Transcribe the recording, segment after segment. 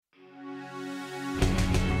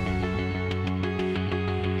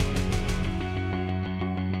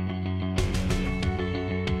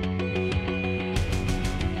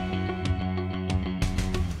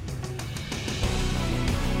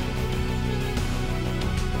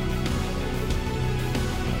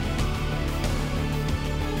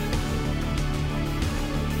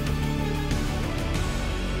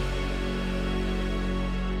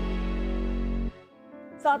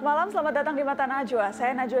Selamat malam, selamat datang di Mata Najwa.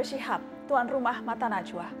 Saya Najwa Shihab, tuan rumah Mata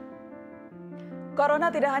Najwa. Corona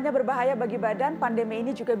tidak hanya berbahaya bagi badan, pandemi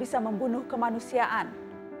ini juga bisa membunuh kemanusiaan.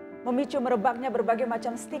 Memicu merebaknya berbagai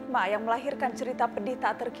macam stigma yang melahirkan cerita pedih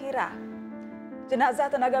tak terkira. Jenazah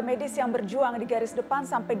tenaga medis yang berjuang di garis depan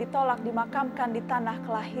sampai ditolak dimakamkan di tanah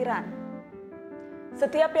kelahiran.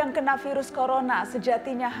 Setiap yang kena virus corona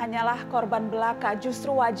sejatinya hanyalah korban belaka,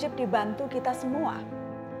 justru wajib dibantu kita semua.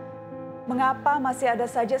 Mengapa masih ada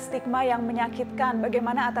saja stigma yang menyakitkan?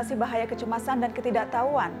 Bagaimana atasi bahaya kecemasan dan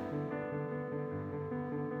ketidaktahuan?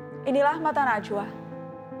 Inilah Mata Najwa.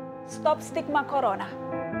 Stop stigma corona.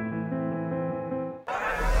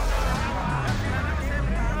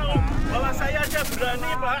 Bahwa saya aja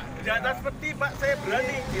berani, Pak. Di atas peti, Pak, saya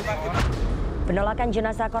berani. Penolakan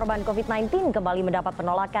jenazah korban COVID-19 kembali mendapat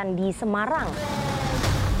penolakan di Semarang.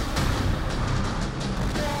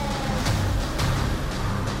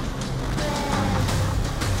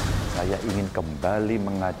 Saya ingin kembali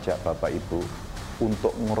mengajak Bapak Ibu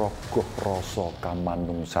untuk merogoh rasa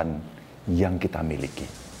kamanungsan yang kita miliki.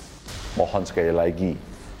 Mohon sekali lagi,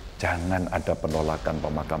 jangan ada penolakan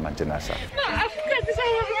pemakaman jenazah. Maafkan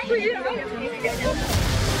saya, ya.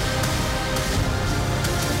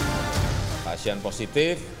 Pasien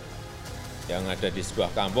positif yang ada di sebuah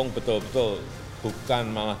kampung betul-betul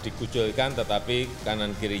bukan malah dikucilkan, tetapi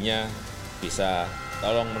kanan kirinya bisa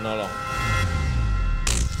tolong menolong.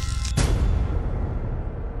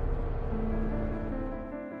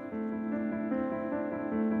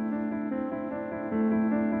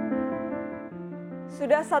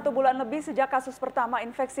 Sudah 1 bulan lebih sejak kasus pertama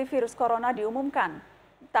infeksi virus corona diumumkan.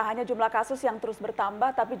 Tak hanya jumlah kasus yang terus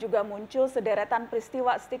bertambah, tapi juga muncul sederetan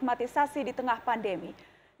peristiwa stigmatisasi di tengah pandemi.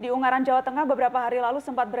 Di Ungaran, Jawa Tengah beberapa hari lalu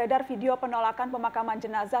sempat beredar video penolakan pemakaman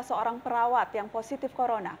jenazah seorang perawat yang positif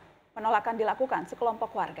corona. Penolakan dilakukan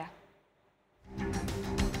sekelompok warga.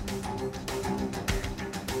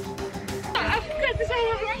 Maafkan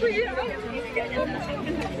saya, ya.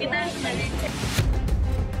 Kita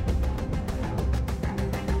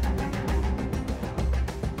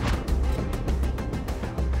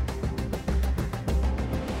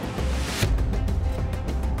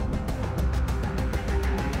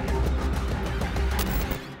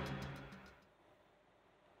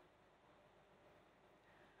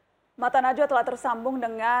Mata Najwa telah tersambung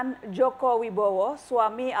dengan Joko Wibowo,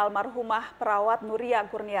 suami almarhumah perawat Nuria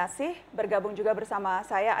Kurniasih. Bergabung juga bersama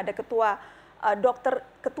saya ada Ketua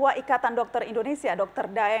Ikatan Dokter Indonesia, Dr.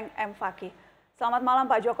 Daeng M. Fakih. Selamat malam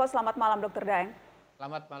Pak Joko, selamat malam Dr. Daeng.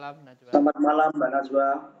 Selamat malam Najwa. Selamat malam Mbak Najwa.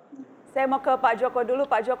 Saya mau ke Pak Joko dulu.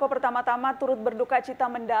 Pak Joko, pertama-tama turut berduka cita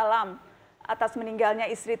mendalam atas meninggalnya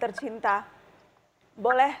istri tercinta.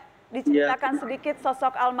 Boleh diceritakan sedikit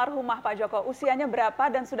sosok almarhumah Pak Joko, usianya berapa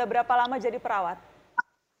dan sudah berapa lama jadi perawat?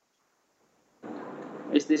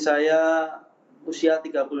 Istri saya usia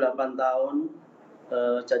 38 tahun,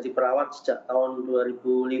 jadi perawat sejak tahun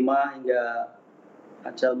 2005 hingga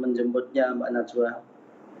ajal menjemputnya Mbak Najwa.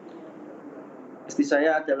 Istri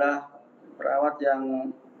saya adalah perawat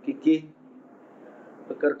yang gigih,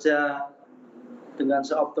 bekerja dengan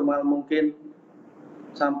seoptimal mungkin,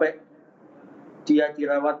 sampai dia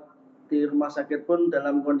dirawat di rumah sakit pun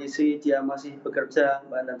dalam kondisi dia masih bekerja,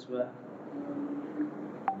 Mbak Najwa.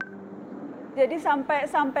 Jadi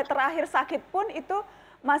sampai terakhir sakit pun itu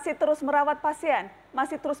masih terus merawat pasien,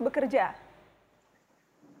 masih terus bekerja?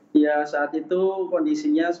 Ya, saat itu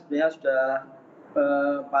kondisinya sebenarnya sudah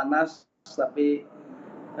panas, tapi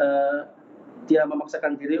dia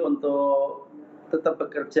memaksakan diri untuk tetap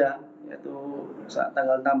bekerja, yaitu saat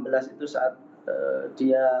tanggal 16 itu saat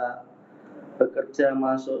dia bekerja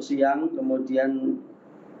masuk siang, kemudian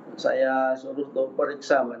saya suruh untuk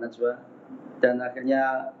periksa Mbak Najwa, dan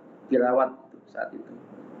akhirnya dirawat saat itu.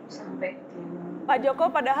 Pak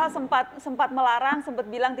Joko padahal sempat melarang, sempat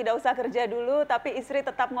bilang tidak usah kerja dulu, tapi istri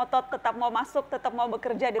tetap ngotot, tetap mau masuk, tetap mau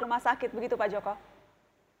bekerja di rumah sakit, begitu Pak Joko?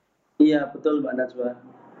 Iya, betul Mbak Najwa.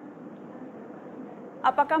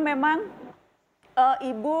 Apakah memang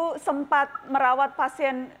Ibu sempat merawat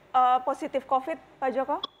pasien positif COVID, Pak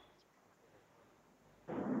Joko?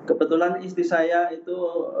 Kebetulan istri saya itu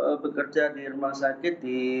bekerja di rumah sakit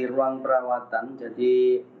di ruang perawatan,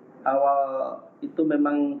 jadi awal itu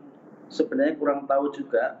memang sebenarnya kurang tahu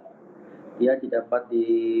juga dia didapat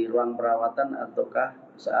di ruang perawatan ataukah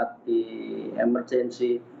saat di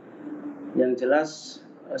emergency. Yang jelas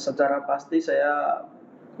secara pasti saya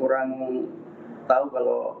kurang tahu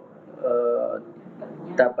kalau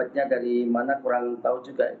dapatnya dari mana, kurang tahu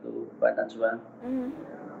juga itu Mbak Najwa.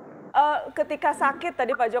 Ketika sakit,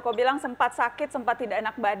 tadi Pak Joko bilang sempat sakit, sempat tidak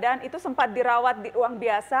enak badan, itu sempat dirawat di ruang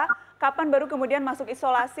biasa. Kapan baru kemudian masuk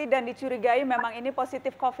isolasi dan dicurigai memang ini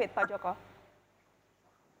positif COVID, Pak Joko?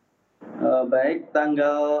 Baik,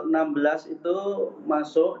 tanggal 16 itu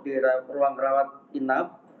masuk di ruang rawat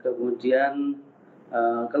inap, kemudian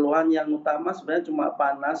keluhan yang utama sebenarnya cuma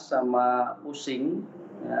panas sama pusing,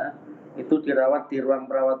 ya. Itu dirawat di ruang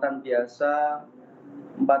perawatan biasa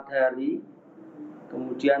 4 hari.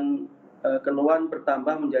 Kemudian keluhan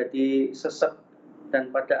bertambah menjadi sesek dan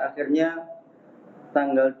pada akhirnya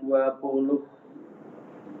tanggal 21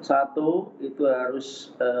 itu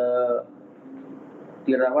harus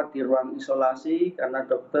dirawat di ruang isolasi karena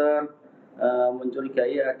dokter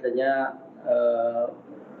mencurigai adanya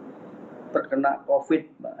terkena COVID,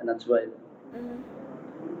 Mbak Najwa itu.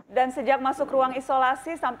 Dan sejak masuk ruang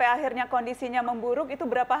isolasi sampai akhirnya kondisinya memburuk, itu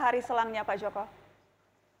berapa hari selangnya, Pak Joko?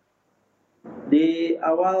 Di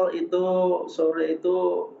awal itu sore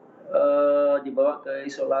itu dibawa ke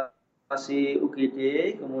isolasi UGD,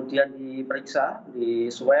 kemudian diperiksa, di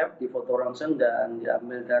swab, di foto ronsen dan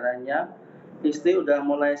diambil darahnya. Istri udah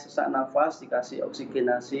mulai sesak nafas, dikasih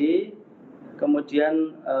oksigenasi.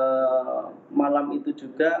 Kemudian malam itu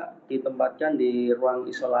juga ditempatkan di ruang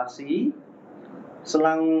isolasi.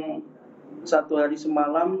 Selang 1 hari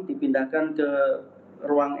semalam dipindahkan ke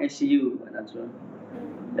ruang ICU, Mbak Najwa.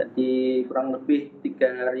 Jadi kurang lebih 3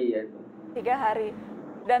 hari ya itu. 3 hari.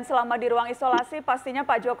 Dan selama di ruang isolasi pastinya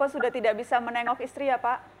Pak Joko sudah tidak bisa menengok istri ya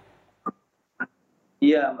Pak?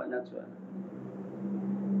 Iya Mbak Najwa.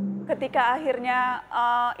 Ketika akhirnya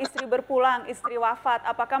istri berpulang, istri wafat,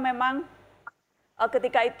 apakah memang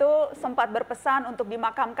ketika itu sempat berpesan untuk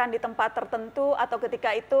dimakamkan di tempat tertentu atau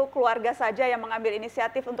ketika itu keluarga saja yang mengambil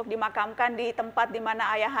inisiatif untuk dimakamkan di tempat di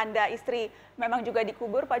mana ayahanda istri memang juga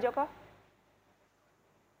dikubur, Pak Joko?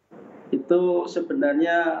 Itu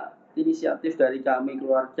sebenarnya inisiatif dari kami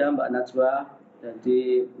keluarga, Mbak Najwa.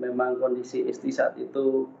 Jadi memang kondisi istri saat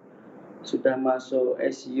itu sudah masuk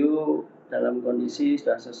ICU dalam kondisi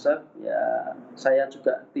sudah sesek. Ya, saya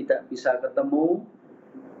juga tidak bisa ketemu.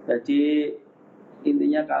 Jadi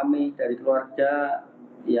intinya kami dari keluarga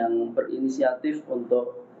yang berinisiatif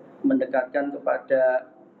untuk mendekatkan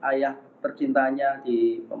kepada ayah tercintanya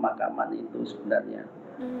di pemakaman itu sebenarnya.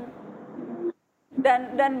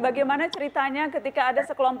 Dan bagaimana ceritanya ketika ada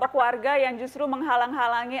sekelompok warga yang justru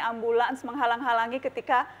menghalang-halangi ambulans, menghalang-halangi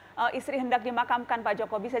ketika istri hendak dimakamkan, Pak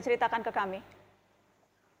Joko? Bisa ceritakan ke kami?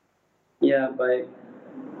 Ya, baik.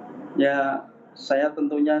 Ya, saya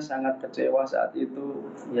tentunya sangat kecewa saat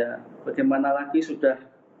itu. Ya, bagaimana lagi sudah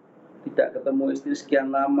tidak ketemu istri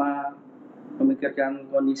sekian lama, memikirkan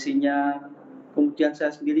kondisinya. Kemudian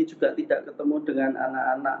saya sendiri juga tidak ketemu dengan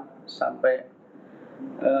anak-anak sampai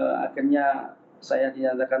akhirnya saya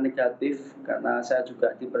dinyatakan negatif karena saya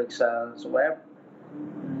juga diperiksa swab.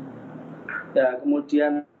 Ya,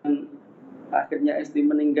 kemudian akhirnya istri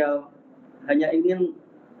meninggal. Hanya ingin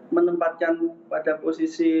menempatkan pada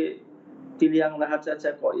posisi di liang lahat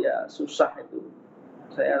saja kok ya susah itu.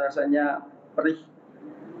 Saya rasanya perih,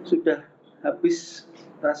 sudah habis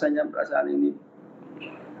rasanya perasaan ini.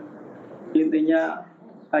 Intinya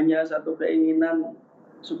hanya satu keinginan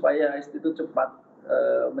supaya istri itu cepat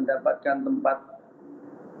mendapatkan tempat.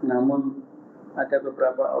 Namun ada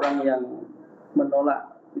beberapa orang yang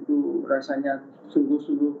menolak, itu rasanya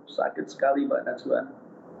sungguh-sungguh sakit sekali, Mbak Najwa.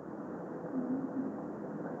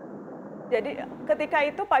 Jadi ketika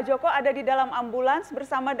itu Pak Joko ada di dalam ambulans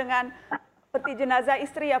bersama dengan peti jenazah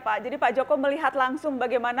istri ya Pak. Jadi Pak Joko melihat langsung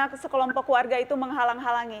bagaimana sekelompok warga itu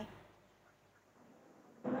menghalang-halangi.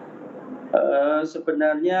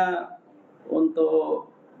 Sebenarnya untuk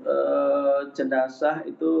jenazah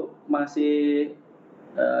itu masih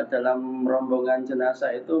dalam rombongan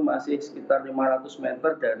jenazah itu masih sekitar 500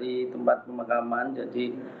 meter dari tempat pemakaman.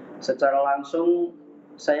 Jadi secara langsung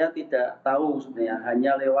saya tidak tahu sebenarnya,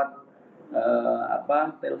 hanya lewat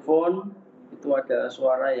telepon itu ada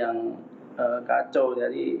suara yang kacau,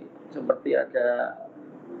 jadi seperti ada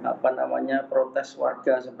protes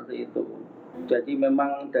warga seperti itu. Jadi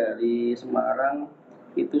memang dari Semarang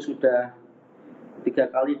itu sudah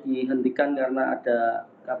 3 kali dihentikan karena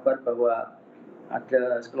ada kabar bahwa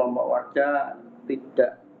ada sekelompok warga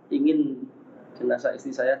tidak ingin jenazah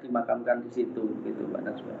istri saya dimakamkan di situ, gitu Mbak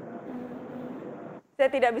Najwa. Saya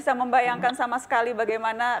tidak bisa membayangkan sama sekali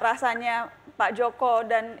bagaimana rasanya Pak Joko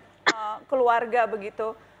dan keluarga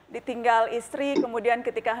begitu ditinggal istri, kemudian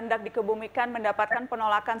ketika hendak dikebumikan mendapatkan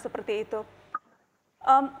penolakan seperti itu.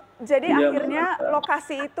 Jadi akhirnya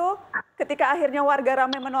lokasi itu ketika akhirnya warga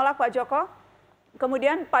ramai menolak Pak Joko,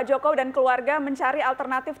 kemudian Pak Joko dan keluarga mencari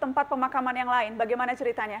alternatif tempat pemakaman yang lain. Bagaimana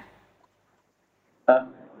ceritanya?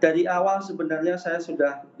 Dari awal sebenarnya saya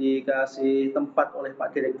sudah dikasih tempat oleh Pak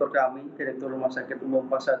Direktur kami, Direktur Rumah Sakit Umum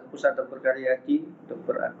Pusat Dr. Karyadi,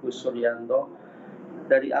 Dr. Agus Suryanto.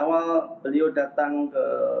 Dari awal beliau datang ke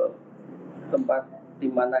tempat di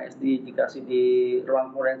mana SD dikasih di ruang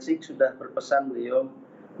forensik, sudah berpesan beliau,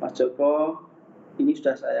 Mas Joko, ini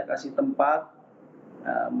sudah saya kasih tempat,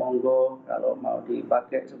 monggo kalau mau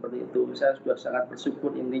dipakai seperti itu. Saya sudah sangat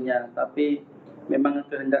bersyukur intinya, tapi memang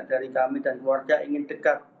kehendak dari kami dan keluarga ingin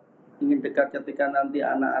dekat ketika nanti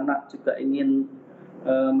anak-anak juga ingin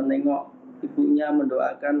menengok ibunya,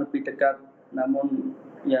 mendoakan lebih dekat. Namun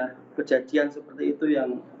ya kejadian seperti itu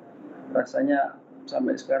yang rasanya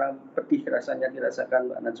sampai sekarang pedih rasanya dirasakan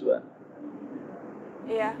Mbak Najwa.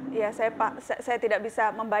 Iya, saya tidak bisa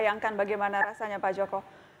membayangkan bagaimana rasanya Pak Joko.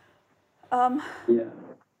 Iya.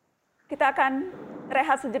 Kita akan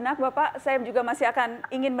rehat sejenak Bapak, saya juga masih akan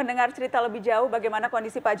ingin mendengar cerita lebih jauh bagaimana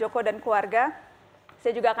kondisi Pak Joko dan keluarga.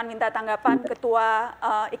 Saya juga akan minta tanggapan Ketua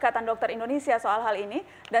Ikatan Dokter Indonesia soal hal ini.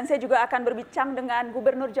 Dan saya juga akan berbincang dengan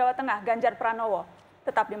Gubernur Jawa Tengah, Ganjar Pranowo.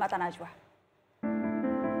 Tetap di Mata Najwa.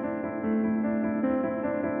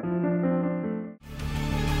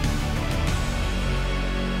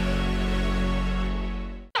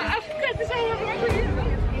 Maafkan saya, Bu.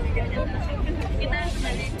 Kita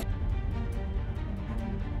kembali.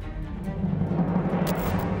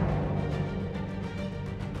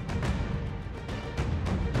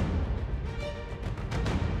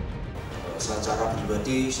 Secara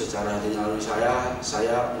pribadi, secara hati nurani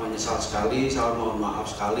saya menyesal sekali, saya mohon maaf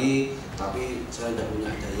sekali, tapi saya tidak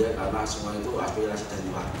punya daya karena semua itu aspirasi dari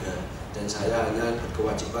warga dan saya hanya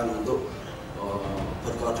berkewajiban untuk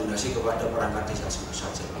berkoordinasi kepada perangkat desa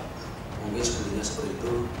saja, Pak. Mungkin sebenarnya seperti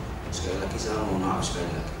itu. Sekali lagi saya mohon maaf sekali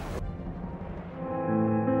lagi.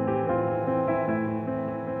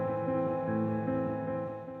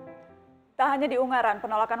 Tak hanya di Ungaran,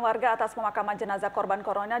 penolakan warga atas pemakaman jenazah korban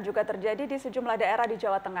corona juga terjadi di sejumlah daerah di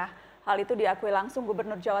Jawa Tengah. Hal itu diakui langsung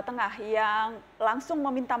Gubernur Jawa Tengah yang langsung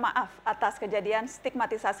meminta maaf atas kejadian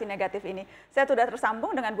stigmatisasi negatif ini. Saya sudah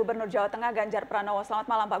tersambung dengan Gubernur Jawa Tengah Ganjar Pranowo. Selamat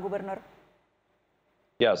malam Pak Gubernur.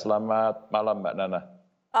 Ya, selamat malam Mbak Nana.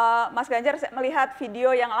 Mas Ganjar, saya melihat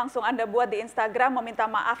video yang langsung Anda buat di Instagram meminta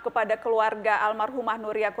maaf kepada keluarga almarhumah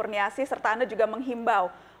Nuria Kurniasih, serta Anda juga menghimbau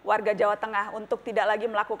warga Jawa Tengah untuk tidak lagi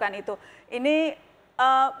melakukan itu. Ini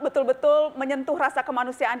betul-betul menyentuh rasa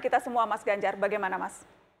kemanusiaan kita semua, Mas Ganjar. Bagaimana, Mas?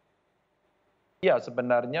 Ya,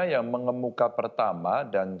 sebenarnya yang mengemuka pertama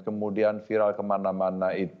dan kemudian viral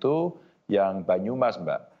kemana-mana itu yang Banyumas,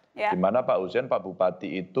 Mbak. Ya. Di mana Pak Husein, Pak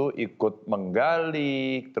Bupati itu ikut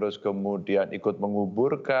menggali, terus kemudian ikut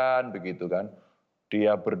menguburkan, begitu kan.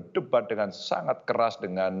 Dia berdebat dengan sangat keras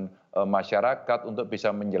dengan masyarakat untuk bisa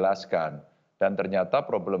menjelaskan. Dan ternyata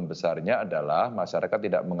problem besarnya adalah masyarakat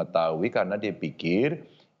tidak mengetahui karena dia pikir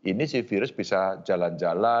ini si virus bisa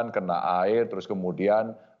jalan-jalan, kena air, terus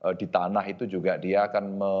kemudian di tanah itu juga dia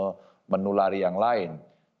akan menulari yang lain.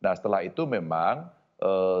 Nah setelah itu memang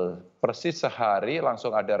persis sehari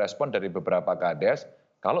langsung ada respon dari beberapa kades,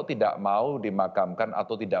 kalau tidak mau dimakamkan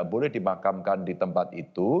atau tidak boleh dimakamkan di tempat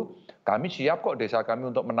itu, kami siap kok desa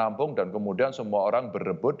kami untuk menampung dan kemudian semua orang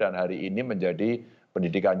berebut dan hari ini menjadi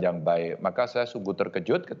pendidikan yang baik. Maka saya sungguh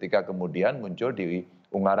terkejut ketika kemudian muncul di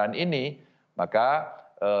Ungaran ini. Maka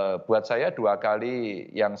buat saya 2 kali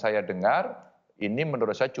yang saya dengar, ini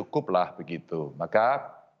menurut saya cukuplah begitu.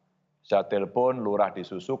 Maka saya telepon, lurah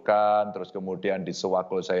disusukan, terus kemudian di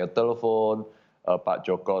Sewakul saya telepon, Pak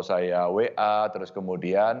Joko saya WA, terus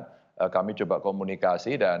kemudian kami coba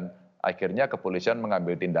komunikasi dan akhirnya kepolisian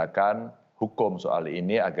mengambil tindakan hukum soal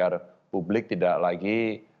ini agar publik tidak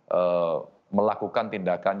lagi melakukan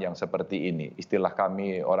tindakan yang seperti ini. Istilah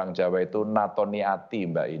kami orang Jawa itu natoniati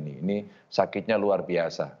Mbak ini. Ini sakitnya luar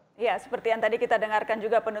biasa. Ya, seperti yang tadi kita dengarkan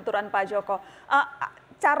juga penuturan Pak Joko.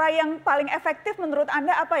 Cara yang paling efektif menurut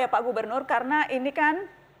Anda apa ya Pak Gubernur? Karena ini kan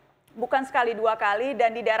bukan sekali 2 kali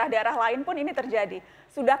dan di daerah-daerah lain pun ini terjadi.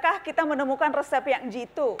 Sudahkah kita menemukan resep yang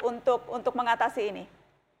jitu untuk mengatasi ini?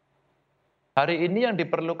 Hari ini yang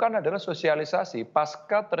diperlukan adalah sosialisasi.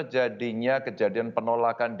 Pasca terjadinya kejadian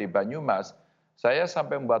penolakan di Banyumas, saya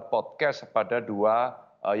sampai membuat podcast pada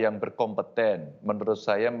 2 yang berkompeten. Menurut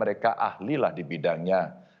saya mereka ahli lah di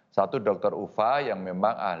bidangnya. Satu Dr. Ufa yang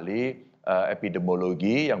memang ahli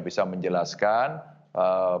epidemiologi yang bisa menjelaskan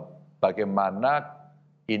bagaimana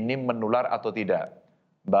ini menular atau tidak.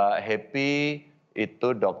 Mbak Happy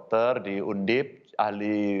itu dokter di Undip,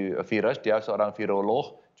 ahli virus, dia seorang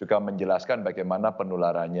virolog, juga menjelaskan bagaimana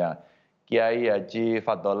penularannya. Kiai Haji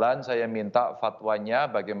Fadlan saya minta fatwanya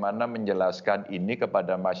bagaimana menjelaskan ini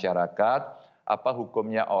kepada masyarakat, apa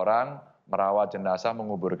hukumnya orang merawat jenazah,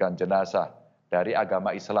 menguburkan jenazah. dari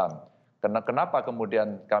agama Islam. Kenapa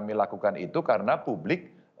kemudian kami lakukan itu? Karena publik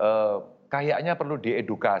kayaknya perlu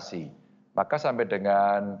diedukasi. Maka sampai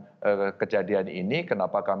dengan kejadian ini,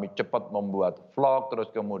 kenapa kami cepat membuat vlog, terus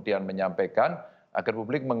kemudian menyampaikan agar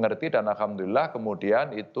publik mengerti, dan alhamdulillah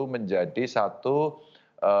kemudian itu menjadi satu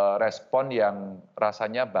respon yang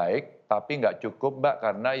rasanya baik, tapi nggak cukup Mbak,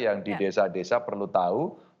 karena yang di desa-desa perlu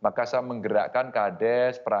tahu, maka saya menggerakkan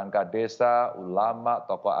kades, perangkat desa, ulama,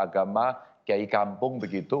 tokoh agama, kiai kampung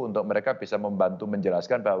begitu, untuk mereka bisa membantu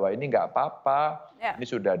menjelaskan bahwa ini nggak apa-apa, ini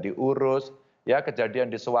sudah diurus. Ya,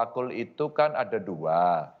 kejadian di Sewakul itu kan ada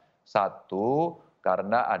dua. Satu,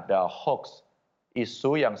 karena ada hoax,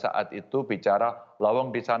 isu yang saat itu bicara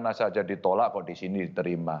lawang di sana saja ditolak kok di sini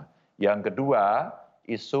diterima. Yang kedua,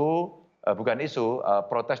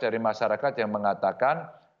 protes dari masyarakat yang mengatakan,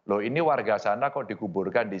 loh ini warga sana kok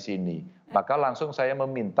dikuburkan di sini. Maka langsung saya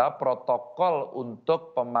meminta protokol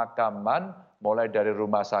untuk pemakaman mulai dari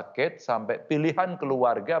rumah sakit sampai pilihan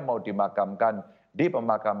keluarga mau dimakamkan di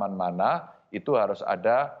pemakaman mana, itu harus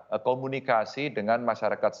ada komunikasi dengan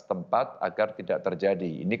masyarakat setempat agar tidak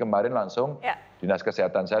terjadi. Ini kemarin langsung Dinas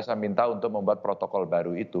Kesehatan saya minta untuk membuat protokol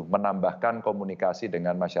baru itu, menambahkan komunikasi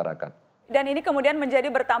dengan masyarakat. Dan ini kemudian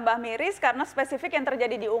menjadi bertambah miris karena spesifik yang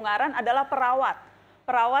terjadi di Ungaran adalah perawat.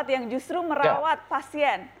 Perawat yang justru merawat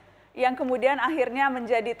pasien yang kemudian akhirnya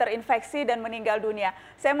menjadi terinfeksi dan meninggal dunia.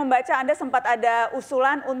 Saya membaca Anda sempat ada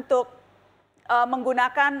usulan untuk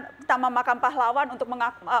menggunakan Taman Makam Pahlawan untuk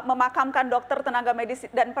memakamkan dokter, tenaga medis,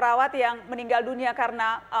 dan perawat yang meninggal dunia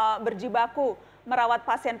karena berjibaku merawat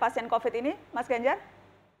pasien-pasien COVID ini, Mas Ganjar?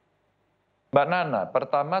 Mbak Nana,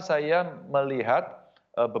 pertama saya melihat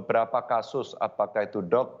beberapa kasus, apakah itu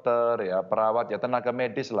dokter, ya perawat, ya tenaga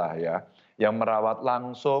medis lah ya, yang merawat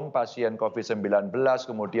langsung pasien COVID-19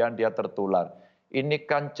 kemudian dia tertular. Ini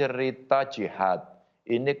kan cerita jihad,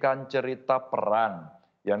 ini kan cerita perang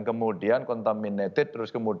yang kemudian contaminated,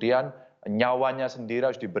 terus kemudian nyawanya sendiri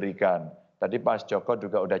harus diberikan. Tadi Mas Joko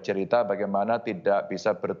juga udah cerita bagaimana tidak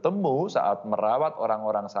bisa bertemu saat merawat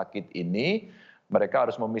orang-orang sakit ini, mereka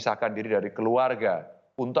harus memisahkan diri dari keluarga.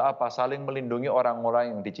 Untuk apa? Saling melindungi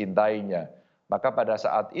orang-orang yang dicintainya. Maka pada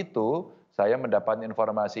saat itu saya mendapat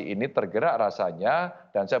informasi ini, tergerak rasanya,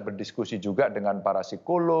 dan saya berdiskusi juga dengan para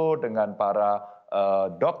psikolog, dengan para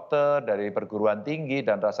dokter dari perguruan tinggi,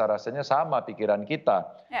 dan rasa-rasanya sama pikiran kita.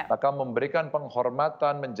 Maka memberikan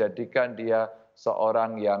penghormatan, menjadikan dia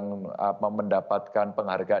seorang yang mendapatkan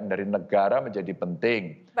penghargaan dari negara menjadi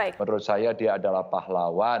penting. Menurut saya dia adalah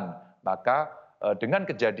pahlawan. Maka dengan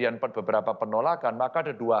kejadian beberapa penolakan, maka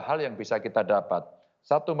ada dua hal yang bisa kita dapat.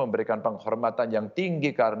 Satu, memberikan penghormatan yang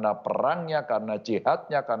tinggi karena perangnya, karena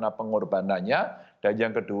jihadnya, karena pengorbanannya. Dan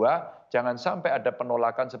yang kedua, jangan sampai ada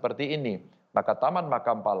penolakan seperti ini. Maka Taman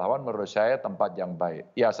Makam Pahlawan menurut saya tempat yang baik.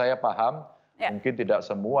 Ya, saya paham, mungkin tidak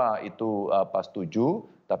semua itu setuju,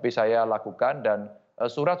 tapi saya lakukan, dan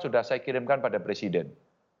surat sudah saya kirimkan pada Presiden.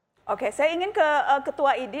 Oke, saya ingin ke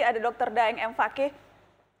Ketua ID, ada Dr. Daeng M. Fakih.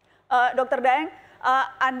 Dr. Daeng,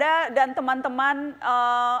 Anda dan teman-teman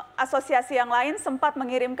asosiasi yang lain sempat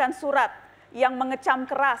mengirimkan surat yang mengecam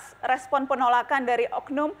keras respon penolakan dari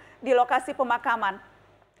oknum di lokasi pemakaman.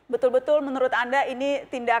 Betul-betul menurut Anda ini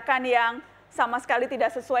tindakan yang sama sekali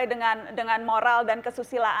tidak sesuai dengan moral dan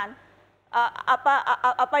kesusilaan.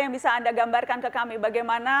 Apa yang bisa Anda gambarkan ke kami,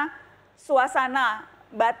 bagaimana suasana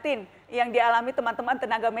batin yang dialami teman-teman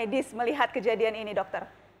tenaga medis melihat kejadian ini, dokter?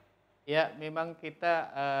 Ya, memang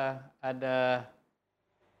kita ada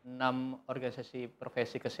 6 organisasi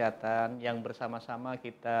profesi kesehatan yang bersama-sama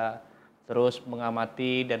kita terus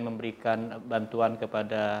mengamati dan memberikan bantuan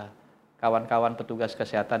kepada kawan-kawan petugas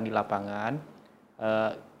kesehatan di lapangan.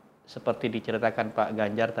 Seperti diceritakan Pak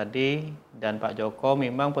Ganjar tadi dan Pak Joko,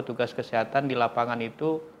 memang petugas kesehatan di lapangan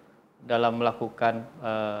itu dalam melakukan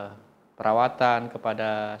perawatan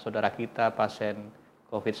kepada saudara kita pasien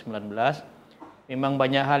COVID-19, memang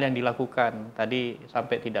banyak hal yang dilakukan. Tadi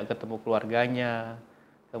sampai tidak ketemu keluarganya,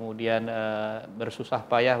 kemudian bersusah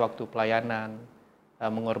payah waktu pelayanan,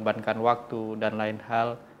 mengorbankan waktu dan lain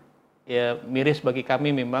hal. Ya, miris bagi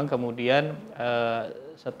kami memang kemudian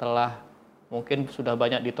setelah mungkin sudah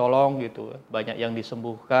banyak ditolong gitu, banyak yang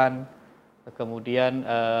disembuhkan, kemudian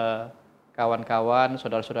kawan-kawan,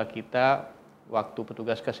 saudara-saudara kita, waktu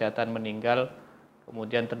petugas kesehatan meninggal,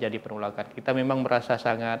 kemudian terjadi penolakan. Kita memang merasa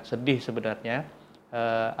sangat sedih sebenarnya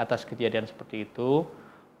atas kejadian seperti itu.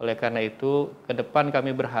 Oleh karena itu, ke depan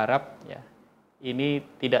kami berharap ya ini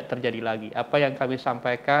tidak terjadi lagi. Apa yang kami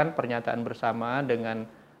sampaikan, pernyataan bersama dengan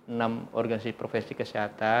 6 organisasi profesi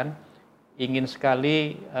kesehatan, ingin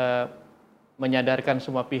sekali menyadarkan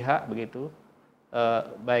semua pihak begitu,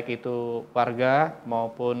 baik itu warga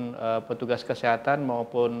maupun petugas kesehatan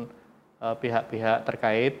maupun pihak-pihak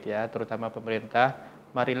terkait ya, terutama pemerintah,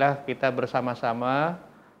 marilah kita bersama-sama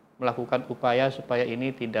melakukan upaya supaya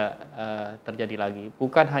ini tidak terjadi lagi.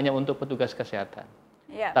 Bukan hanya untuk petugas kesehatan,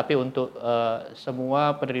 tapi untuk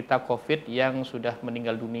semua penderita COVID yang sudah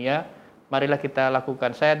meninggal dunia, marilah kita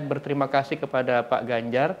lakukan. Saya berterima kasih kepada Pak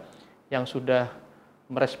Ganjar yang sudah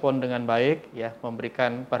merespon dengan baik, ya,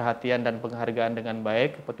 memberikan perhatian dan penghargaan dengan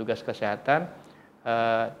baik ke petugas kesehatan.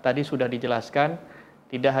 Tadi sudah dijelaskan,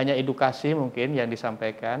 tidak hanya edukasi mungkin yang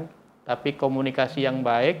disampaikan, tapi komunikasi yang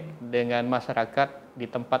baik dengan masyarakat di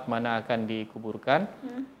tempat mana akan dikuburkan,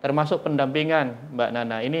 termasuk pendampingan, Mbak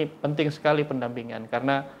Nana. Ini penting sekali pendampingan,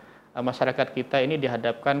 karena masyarakat kita ini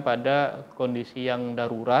dihadapkan pada kondisi yang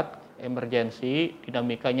darurat, emergensi,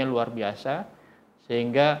 dinamikanya luar biasa,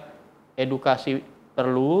 sehingga edukasi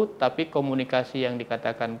perlu, tapi komunikasi yang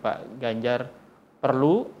dikatakan Pak Ganjar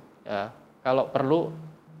perlu, ya, kalau perlu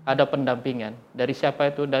ada pendampingan. Dari siapa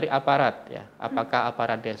itu? Dari aparat, ya. Apakah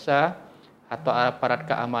aparat desa atau aparat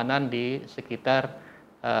keamanan di sekitar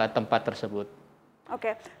tempat tersebut.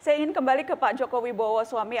 Oke, saya ingin kembali ke Pak Joko Wibowo,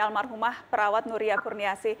 suami almarhumah perawat Nuria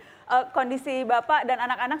Kurniasih. Kondisi Bapak dan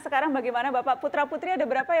anak-anak sekarang bagaimana, Bapak? Putra-putri ada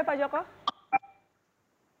berapa ya, Pak Joko?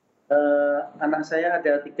 Anak saya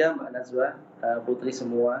ada 3, Mbak Najwa, putri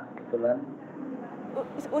semua, kebetulan.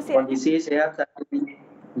 Usia? Kondisi sehat saat ini.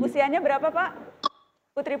 Usianya berapa, Pak?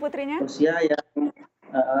 Putri-putrinya? Usia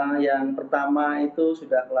yang pertama itu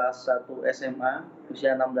sudah kelas 1 SMA,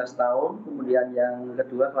 usia 16 tahun. Kemudian yang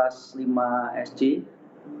kedua kelas 5 SD,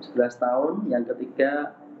 11 tahun. Yang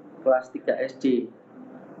ketiga kelas 3 SD,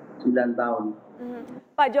 9 tahun.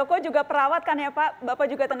 Pak Joko juga perawat kan ya, Pak? Bapak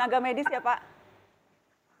juga tenaga medis ya, Pak?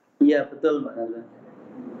 Iya, betul, Mbak Nana.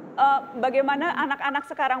 Bagaimana anak-anak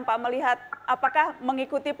sekarang, Pak, melihat apakah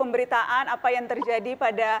mengikuti pemberitaan apa yang terjadi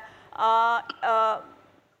pada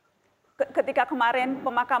ketika kemarin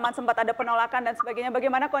pemakaman sempat ada penolakan dan sebagainya,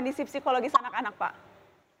 bagaimana kondisi psikologis anak-anak, Pak?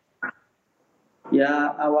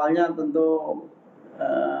 Ya, awalnya tentu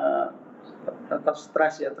tetap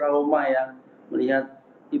stres ya, trauma ya, melihat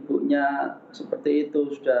ibunya seperti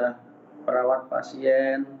itu, sudah perawat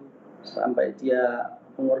pasien, sampai dia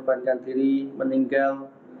mengorbankan diri,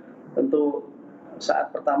 meninggal. Tentu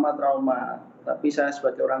saat pertama trauma, tapi saya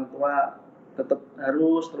sebagai orang tua tetap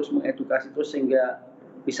harus terus mengedukasi terus sehingga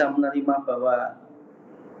bisa menerima bahwa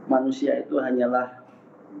manusia itu hanyalah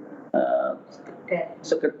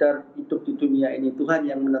sekedar hidup di dunia ini. Tuhan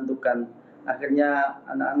yang menentukan. Akhirnya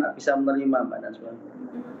anak-anak bisa menerima, Mbak Najwa.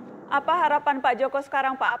 Apa harapan Pak Joko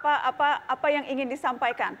sekarang, Pak? Apa yang ingin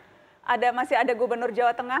disampaikan? Masih ada Gubernur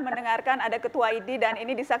Jawa Tengah mendengarkan, ada Ketua ID, dan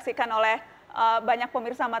ini disaksikan oleh banyak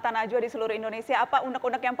pemirsa Mata Najwa di seluruh Indonesia. Apa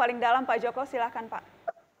unek-unek yang paling dalam, Pak Joko? Silakan, Pak.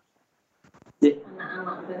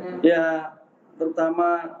 Ya,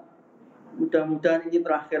 terutama mudah-mudahan ini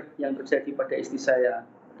terakhir yang terjadi pada istri saya,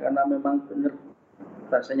 karena memang benar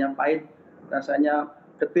rasanya pahit, rasanya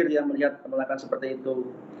getir ya melihat penolakan seperti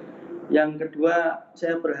itu. Yang kedua,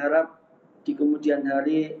 saya berharap di kemudian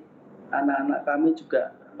hari anak-anak kami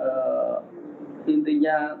juga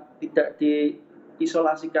intinya tidak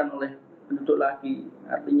diisolasikan oleh penduduk lagi.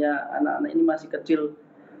 Artinya anak-anak ini masih kecil,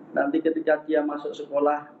 nanti ketika dia masuk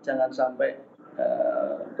sekolah jangan sampai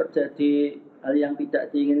terjadi hal yang tidak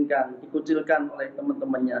diinginkan, dikucilkan oleh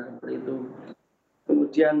teman-temannya seperti itu.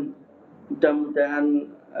 Kemudian mudah-mudahan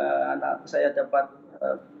anak saya dapat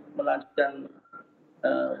melanjutkan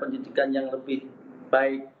pendidikan yang lebih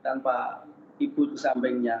baik tanpa ibu di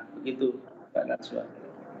sampingnya, begitu, Mbak Najwa.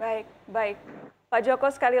 Baik. Pak Joko,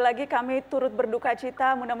 sekali lagi kami turut berduka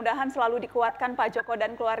cita, mudah-mudahan selalu dikuatkan Pak Joko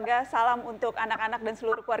dan keluarga. Salam untuk anak-anak dan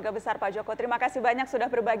seluruh keluarga besar Pak Joko. Terima kasih banyak sudah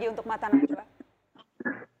berbagi untuk Mata Najwa.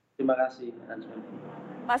 Terima kasih, Najwa.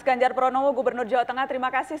 Mas Ganjar Pranowo, Gubernur Jawa Tengah, terima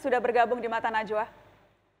kasih sudah bergabung di Mata Najwa.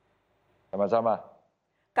 Sama-sama.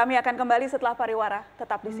 Kami akan kembali setelah pariwara,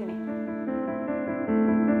 tetap di sini.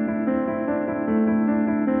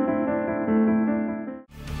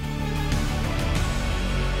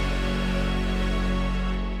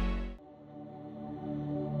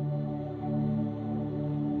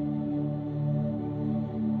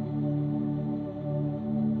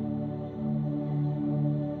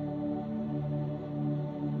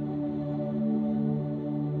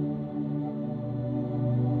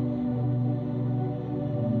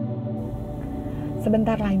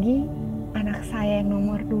 Sebentar lagi, anak saya yang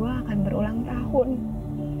nomor 2 akan berulang tahun.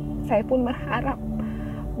 Saya pun berharap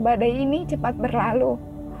badai ini cepat berlalu,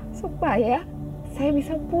 supaya saya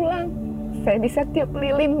bisa pulang. Saya bisa tiup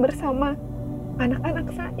lilin bersama anak-anak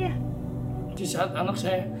saya. Di saat anak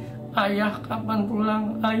saya ayah kapan pulang,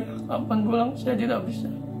 ayah kapan pulang, saya tidak bisa.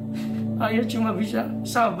 Ayah cuma bisa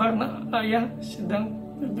sabar, nak, ayah sedang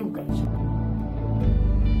bertugas.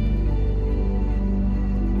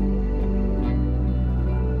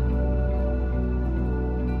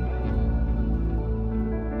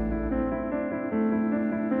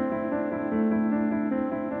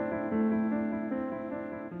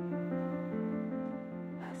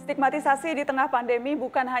 Stigmatisasi di tengah pandemi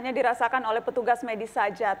bukan hanya dirasakan oleh petugas medis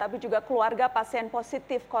saja, tapi juga keluarga pasien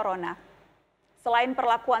positif corona. Selain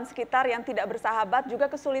perlakuan sekitar yang tidak bersahabat,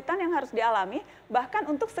 juga kesulitan yang harus dialami, bahkan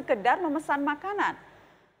untuk sekedar memesan makanan.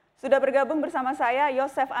 Sudah bergabung bersama saya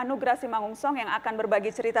Yosef Anugrah Simangungsong yang akan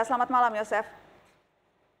berbagi cerita. Selamat malam, Yosef.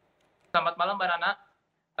 Selamat malam, Mbak Nana.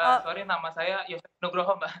 Sorry, nama saya Yosef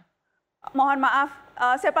Nugroho, Mbak. Mohon maaf,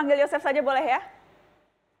 saya panggil Yosef saja boleh ya?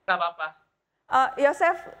 Nggak apa-apa.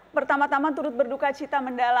 Yosef, pertama-tama turut berduka cita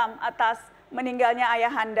mendalam atas meninggalnya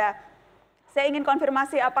ayahanda. Saya ingin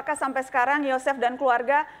konfirmasi apakah sampai sekarang Yosef dan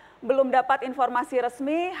keluarga belum dapat informasi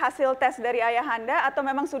resmi hasil tes dari ayahanda atau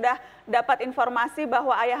memang sudah dapat informasi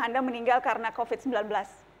bahwa ayahanda meninggal karena COVID-19?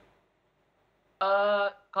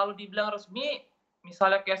 Kalau dibilang resmi,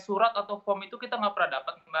 misalnya kayak surat atau form itu kita nggak pernah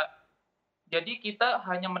dapat, Mbak. Jadi kita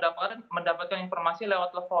hanya mendapatkan informasi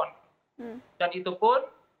lewat telepon. Dan itu pun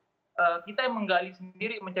kita yang menggali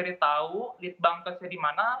sendiri, mencari tahu litbangkesnya di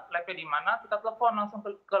mana, labnya di mana, kita telepon langsung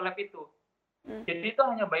ke lab itu. Jadi itu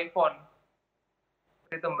hanya by phone.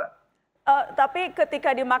 Itu, Mbak. Tapi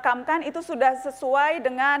ketika dimakamkan itu sudah sesuai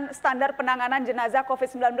dengan standar penanganan jenazah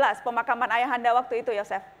COVID-19, pemakaman ayahanda waktu itu,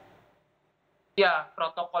 Yosef? Ya,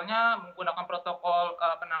 protokolnya menggunakan protokol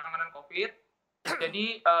penanganan COVID.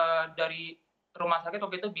 Jadi dari rumah sakit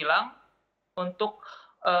waktu itu bilang untuk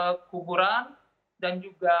kuburan dan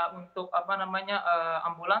juga untuk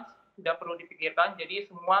ambulans tidak perlu dipikirkan. Jadi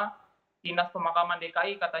semua dinas pemakaman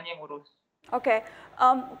DKI katanya yang ngurus. Oke,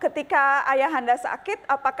 ketika ayahanda sakit,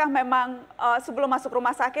 apakah memang sebelum masuk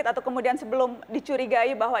rumah sakit atau kemudian sebelum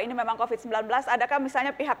dicurigai bahwa ini memang COVID-19, adakah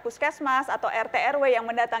misalnya pihak puskesmas atau RT RW yang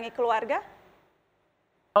mendatangi keluarga?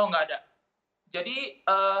 Oh, nggak ada. Jadi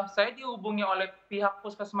saya dihubungi oleh pihak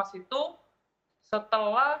puskesmas itu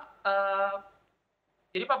setelah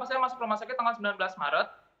jadi papa saya masuk rumah sakit tanggal 19 Maret.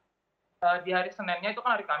 Di hari Seninnya, itu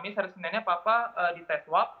kan hari Kamis, hari Seninnya papa di tes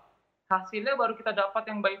swab. Hasilnya baru kita dapat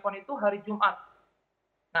yang by phone itu hari Jumat.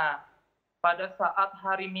 Nah, pada saat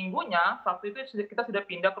hari Minggunya, Sabtu itu kita sudah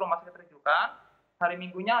pindah ke rumah sakit rujukan. Hari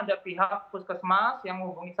Minggunya ada pihak puskesmas yang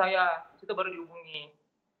menghubungi saya. Di situ baru dihubungi.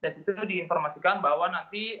 Dan itu diinformasikan bahwa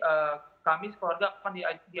nanti kami keluarga akan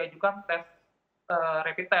diajukan tes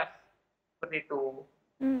rapid test. Seperti itu.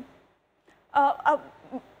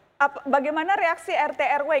 Bagaimana reaksi RT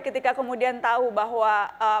RW ketika kemudian tahu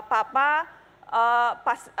bahwa papa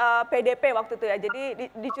PDP waktu itu ya, jadi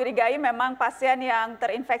dicurigai memang pasien yang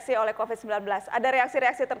terinfeksi oleh COVID-19. Ada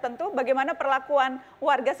reaksi-reaksi tertentu, bagaimana perlakuan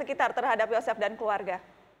warga sekitar terhadap Yosef dan keluarga?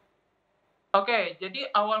 Oke, jadi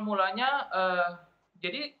awal mulanya,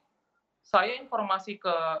 jadi saya informasi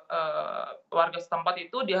ke warga setempat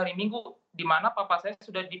itu di hari Minggu, di mana papa saya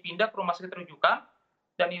sudah dipindah ke rumah sakit rujukan,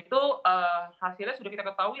 dan itu hasilnya sudah kita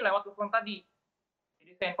ketahui lewat telepon tadi.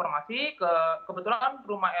 Jadi saya informasi kebetulan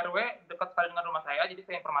rumah RW dekat sekali dengan rumah saya, jadi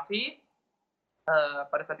saya informasi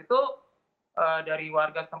pada saat itu dari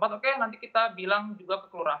warga setempat, oke, nanti kita bilang juga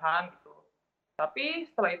ke kelurahan gitu. Tapi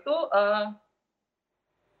setelah itu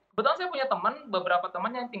kebetulan saya punya beberapa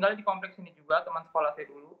teman yang tinggal di kompleks ini juga, teman sekolah saya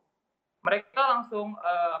dulu. Mereka langsung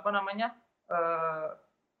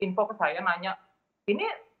info ke saya, nanya, ini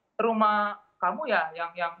rumah kamu ya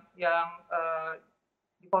yang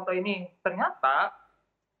di foto ini. Ternyata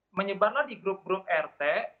menyebarlah di grup-grup RT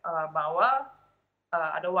bahwa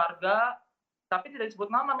ada warga, tapi tidak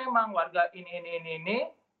disebut nama, memang warga ini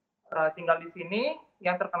tinggal di sini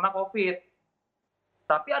yang terkena COVID.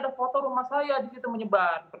 Tapi ada foto rumah saya di situ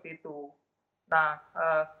menyebar seperti itu. Nah,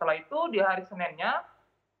 setelah itu di hari Seninnya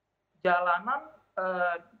jalanan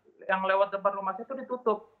yang lewat depan rumah saya itu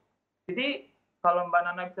ditutup. Jadi kalau Mbak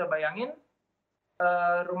Nana bisa bayangin,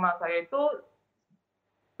 rumah saya itu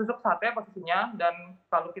tusuk sate posisinya, dan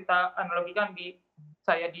kalau kita analogikan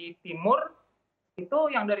saya di timur, itu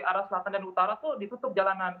yang dari arah selatan dan utara tuh ditutup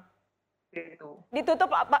jalanan. Gitu. Ditutup,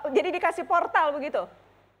 jadi dikasih portal begitu?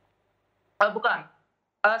 Bukan,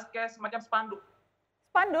 kayak semacam spanduk.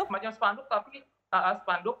 Spanduk? Semacam spanduk, tapi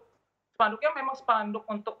spanduknya memang spanduk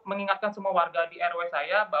untuk mengingatkan semua warga di RW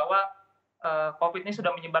saya bahwa COVID ini sudah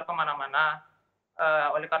menyebar kemana-mana.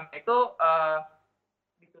 Oleh karena itu,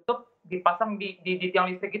 ditutup, dipasang di tiang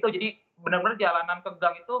listrik itu, jadi benar-benar jalanan ke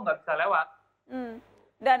gang itu nggak bisa lewat.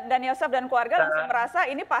 Dan Yosef dan keluarga langsung merasa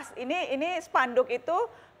ini spanduk itu,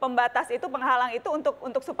 pembatas itu, penghalang itu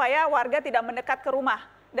untuk supaya warga tidak mendekat ke rumah.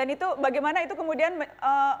 Dan itu bagaimana itu kemudian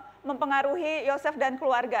mempengaruhi Yosef dan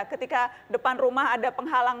keluarga ketika depan rumah ada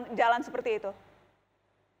penghalang jalan seperti itu?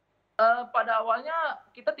 Pada awalnya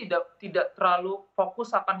kita tidak terlalu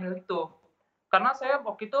fokus akan hal itu. Karena saya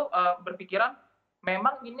waktu itu berpikiran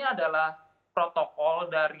memang ini adalah protokol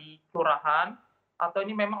dari kelurahan atau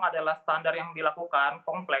ini memang adalah standar yang dilakukan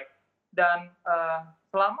kompleks. Dan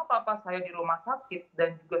selama papa saya di rumah sakit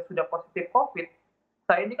dan juga sudah positif COVID,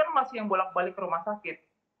 saya ini kan masih yang bolak-balik ke rumah sakit.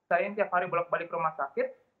 Saya yang tiap hari bolak-balik ke rumah sakit.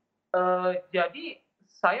 Jadi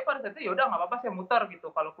saya pada saat itu ya udah nggak apa-apa saya muter gitu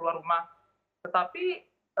kalau keluar rumah. Tetapi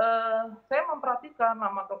saya memperhatikan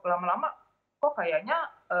lama-lama kok kayaknya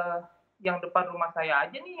yang depan rumah saya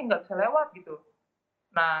aja nih nggak bisa lewat gitu.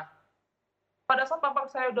 Nah, pada saat papa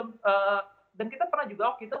saya udah dan kita pernah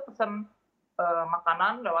juga waktu itu pesan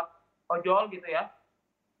makanan lewat ojol gitu ya.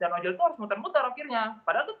 Dan ojol itu harus muter-muter akhirnya.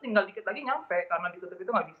 Padahal tuh tinggal dikit lagi nyampe karena ditutup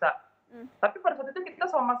itu nggak bisa. Tapi pada saat itu kita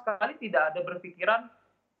sama sekali tidak ada berpikiran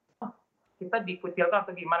kita dikucilkan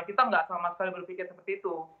atau gimana. Kita nggak sama sekali berpikir seperti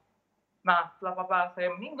itu. Nah, setelah papa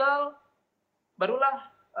saya meninggal,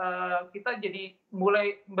 barulah kita jadi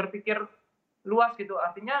mulai berpikir luas gitu.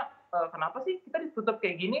 Artinya kenapa sih kita ditutup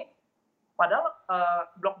kayak gini? Padahal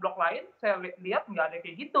blok-blok lain saya lihat nggak ada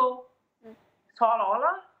kayak gitu.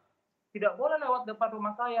 Seolah-olah tidak boleh lewat depan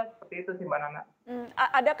rumah saya. Seperti itu sih Mbak Nana.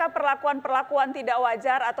 Adakah perlakuan-perlakuan tidak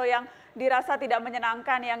wajar atau yang dirasa tidak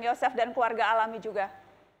menyenangkan yang Yosef dan keluarga alami juga?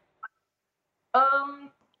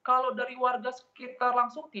 Kalau dari warga sekitar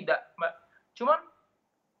langsung tidak, Mbak. Cuman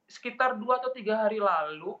sekitar 2 atau 3 hari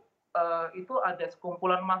lalu itu ada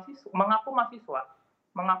sekumpulan mengaku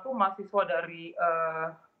mahasiswa dari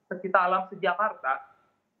pecinta alam Jakarta.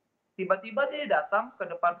 Tiba-tiba dia datang ke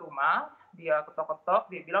depan rumah, dia ketok-ketok,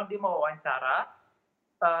 dia bilang dia mau wawancara.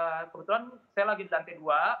 Kebetulan saya lagi di lantai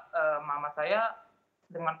 2, mama saya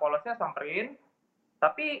dengan polosnya samperin,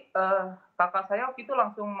 tapi kakak saya waktu itu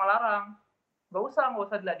langsung melarang, nggak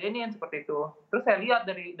usah diladenin seperti itu. Terus saya lihat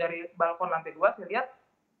dari balkon lantai 2, saya lihat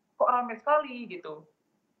kok ramai sekali gitu.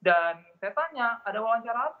 Dan saya tanya, ada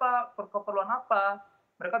wawancara apa, keperluan apa?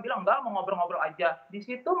 Mereka bilang enggak, mau ngobrol-ngobrol aja. Di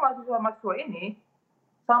situ mahasiswa-mahasiswa ini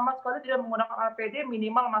sama sekali tidak menggunakan APD,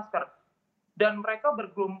 minimal masker. Dan mereka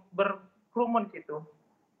berkerumun di situ.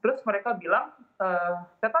 Terus mereka bilang,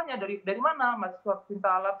 saya tanya dari mana mahasiswa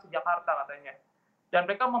pecinta alam Jakarta katanya. Dan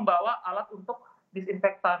mereka membawa alat untuk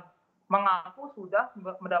disinfektan. Mengaku sudah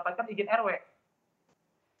mendapatkan izin RW.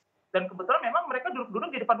 Dan kebetulan memang mereka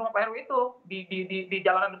duduk di depan rumah Pak RW itu, di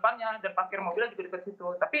jalanan depannya, dan parkir mobilnya juga dekat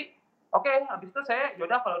situ. Tapi oke, habis itu saya,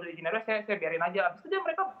 yaudah kalau udah izin RW saya biarin aja. Habis itu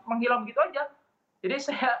mereka menghilang gitu aja. Jadi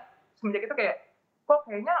saya semenjak itu kayak, kok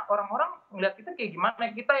kayaknya orang-orang ngeliat kita kayak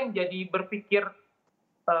gimana, kita yang jadi berpikir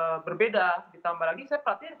berbeda. Ditambah lagi saya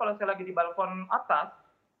perhatiin kalau saya lagi di balkon atas,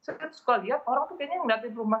 saya suka lihat orang tuh kayaknya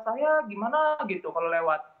ngeliatin rumah saya gimana gitu kalau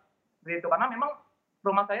lewat. Gitu, karena memang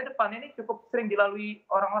rumah saya depan ini cukup sering dilalui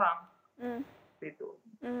orang-orang. Gitu.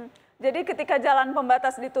 Jadi ketika jalan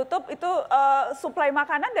pembatas ditutup, itu suplai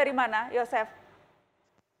makanan dari mana, Yosef?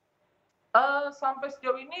 Sampai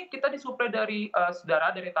sejauh ini kita disuplai dari saudara,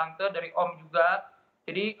 dari tante, dari om juga.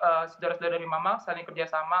 Jadi saudara-saudara dari mama saling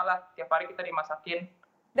kerjasama lah, tiap hari kita dimasakin.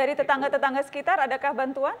 Dari tetangga-tetangga sekitar, adakah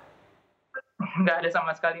bantuan? Nggak ada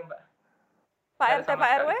sama sekali, Mbak. Pak RT, Pak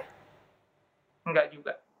RW? Nggak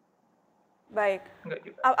juga. Baik.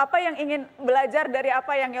 Apa yang ingin belajar dari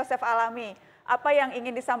apa yang Yosef alami? Apa yang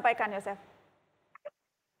ingin disampaikan, Yosef?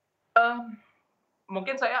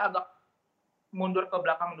 Mungkin saya agak mundur ke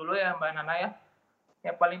belakang dulu ya, Mbak Nana ya.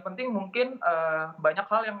 Yang paling penting mungkin banyak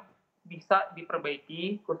hal yang bisa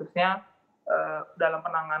diperbaiki, khususnya dalam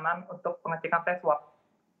penanganan untuk pengecekan tes swab.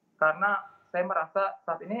 Karena saya merasa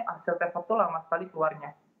saat ini hasil tes swab itu lama sekali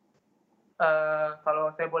keluarnya.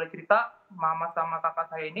 Kalau saya boleh cerita, mama sama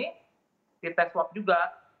kakak saya ini di tes swab juga,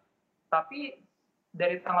 tapi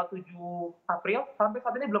dari tanggal 7 April sampai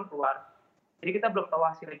saat ini belum keluar. Jadi kita belum tahu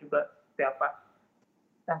hasilnya juga seperti apa.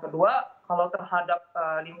 Yang kedua, kalau terhadap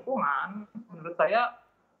lingkungan, menurut saya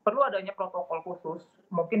perlu adanya protokol khusus.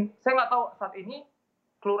 Mungkin saya nggak tahu saat ini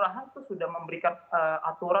kelurahan tuh sudah memberikan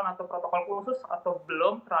aturan atau protokol khusus atau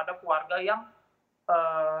belum terhadap warga yang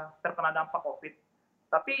terkena dampak COVID.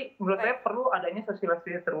 Tapi menurut saya perlu adanya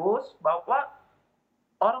sosialisasi terus bahwa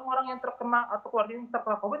orang-orang yang terkena atau keluarga yang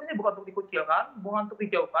terkena COVID ini bukan untuk dikucilkan, bukan untuk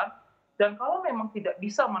dijauhkan. Dan kalau memang tidak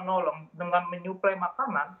bisa menolong dengan menyuplai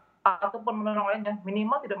makanan ataupun menolong lainnya,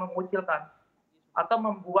 minimal tidak mengucilkan atau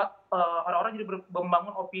membuat orang-orang jadi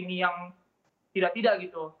membangun opini yang tidak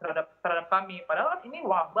gitu terhadap kami. Padahal ini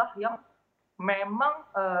wabah yang memang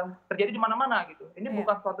terjadi di mana-mana gitu. Ini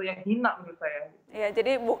bukan sesuatu yang hina menurut saya. Iya,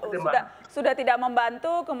 jadi sudah tidak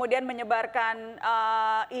membantu, kemudian menyebarkan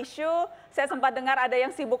isu. Saya sempat dengar ada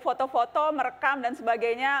yang sibuk foto-foto, merekam dan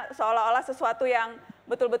sebagainya, seolah-olah sesuatu yang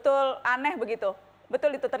betul-betul aneh begitu.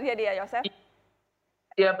 Betul itu terjadi ya, Yosef?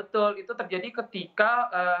 Iya betul, itu terjadi ketika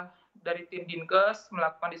dari tim Dinkes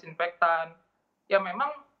melakukan disinfektan. Ya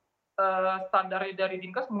memang standar dari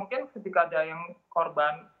Dinkes mungkin ketika ada yang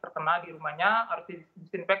korban terkena di rumahnya harus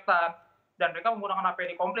disinfektan, dan mereka menggunakan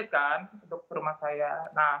APD komplit kan untuk rumah saya.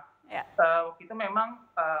 Nah, waktu itu memang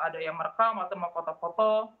ada yang merekam atau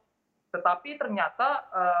memfoto-foto, tetapi ternyata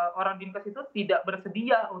orang Dinkes itu tidak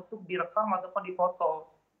bersedia untuk direkam ataupun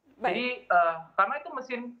difoto. Jadi karena itu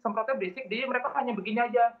mesin semprotnya berisik, jadi mereka hanya begini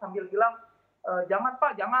aja sambil bilang jangan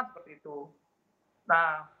Pak, jangan, seperti itu.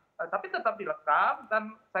 Nah, tapi tetap direkam,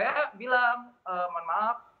 dan saya bilang mohon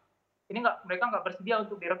maaf, ini mereka nggak bersedia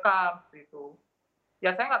untuk direkam, gitu.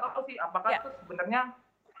 Ya saya nggak tahu sih apakah itu sebenarnya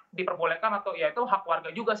diperbolehkan atau ya itu hak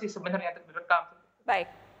warga juga sih sebenarnya untuk direkam. Baik,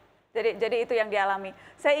 jadi itu yang dialami.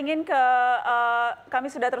 Saya ingin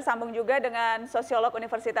kami sudah tersambung juga dengan sosiolog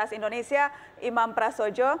Universitas Indonesia, Imam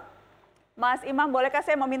Prasojo. Mas Imam, bolehkah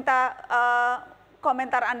saya meminta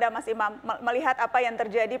komentar Anda, Mas Imam, melihat apa yang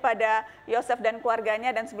terjadi pada Yosef dan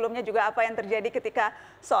keluarganya, dan sebelumnya juga apa yang terjadi ketika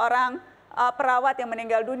seorang perawat yang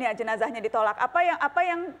meninggal dunia, jenazahnya ditolak.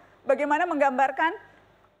 Bagaimana menggambarkan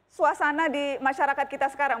suasana di masyarakat kita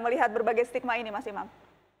sekarang melihat berbagai stigma ini, Mas Imam?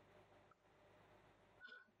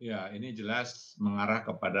 Ya, ini jelas mengarah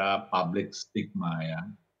kepada public stigma ya.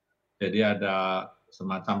 Jadi ada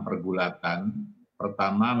semacam pergulatan.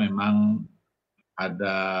 Pertama memang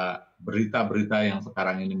ada berita-berita yang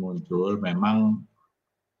sekarang ini muncul memang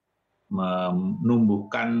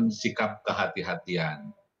menumbuhkan sikap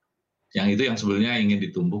kehati-hatian. Yang itu yang sebenarnya ingin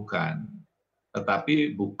ditumbuhkan.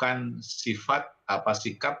 Tetapi bukan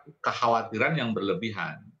sikap kekhawatiran yang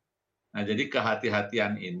berlebihan. Nah, jadi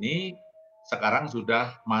kehati-hatian ini sekarang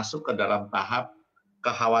sudah masuk ke dalam tahap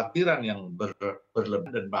kekhawatiran yang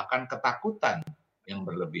berlebihan dan bahkan ketakutan yang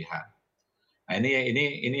berlebihan. Nah,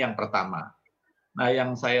 ini yang pertama. Nah,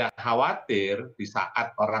 yang saya khawatir di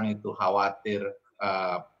saat orang itu khawatir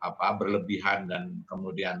berlebihan dan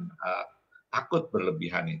kemudian takut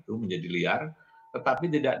berlebihan itu menjadi liar,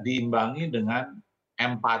 tetapi tidak diimbangi dengan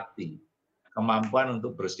empati, kemampuan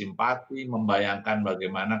untuk bersimpati, membayangkan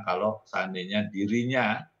bagaimana kalau seandainya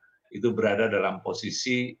dirinya itu berada dalam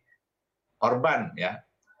posisi korban ya.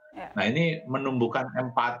 Nah, ini menumbuhkan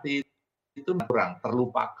empati itu kurang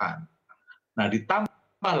terlupakan. Nah, ditambah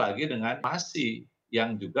lagi dengan informasi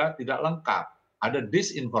yang juga tidak lengkap, ada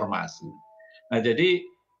disinformasi. Nah, jadi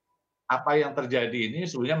apa yang terjadi ini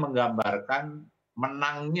sebenarnya menggambarkan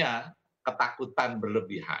menangnya ketakutan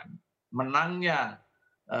berlebihan, menangnya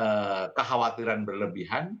kekhawatiran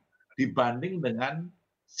berlebihan dibanding dengan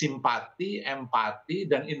simpati, empati,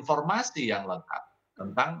 dan informasi yang lengkap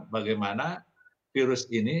tentang bagaimana virus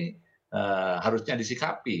ini harusnya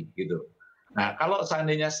disikapi gitu. Nah, kalau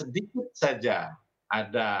seandainya sedikit saja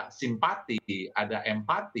ada simpati, ada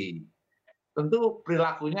empati, tentu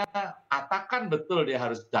perilakunya katakan betul dia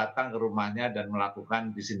harus datang ke rumahnya dan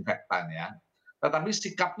melakukan disinfektan ya. Tetapi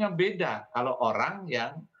sikapnya beda kalau orang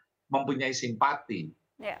yang mempunyai simpati.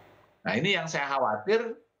 Nah, ini yang saya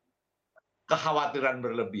khawatir, kekhawatiran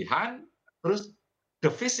berlebihan, terus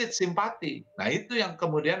defisit simpati. Nah, itu yang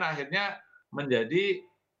kemudian akhirnya menjadi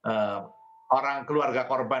orang keluarga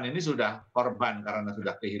korban ini sudah korban karena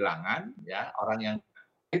sudah kehilangan ya orang yang,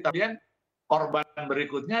 kemudian korban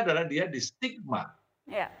berikutnya adalah dia di stigma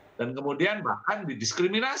dan kemudian bahkan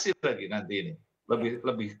didiskriminasi lagi nanti ini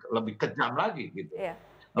lebih kejam lagi gitu.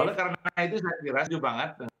 Oleh karena itu saya kira setuju banget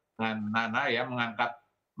dengan Nana ya mengangkat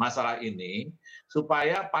masalah ini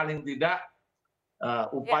supaya paling tidak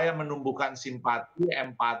upaya menumbuhkan simpati,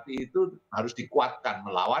 empati itu harus dikuatkan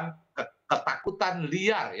melawan ketakutan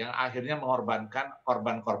liar yang akhirnya mengorbankan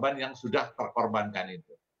korban-korban yang sudah terkorbankan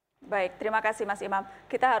itu. Baik, terima kasih Mas Imam.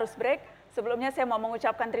 Kita harus break. Sebelumnya saya mau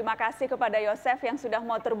mengucapkan terima kasih kepada Yosef yang sudah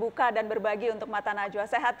mau terbuka dan berbagi untuk Mata Najwa.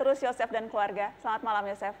 Sehat terus Yosef dan keluarga. Selamat malam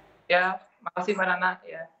Yosef. Ya, makasih Mbak Nana.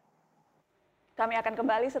 Ya. Kami akan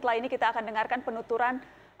kembali setelah ini, kita akan dengarkan penuturan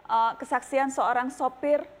kesaksian seorang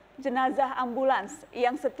sopir jenazah ambulans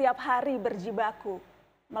yang setiap hari berjibaku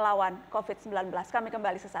melawan COVID-19. Kami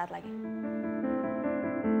kembali sesaat lagi.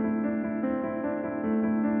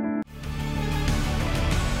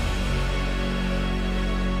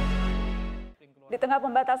 Di tengah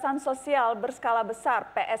pembatasan sosial berskala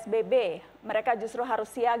besar (PSBB), mereka justru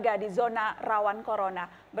harus siaga di zona rawan corona,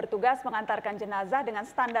 bertugas mengantarkan jenazah dengan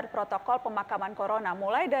standar protokol pemakaman corona,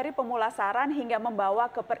 mulai dari pemulasaran hingga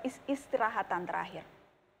membawa ke peristirahatan terakhir.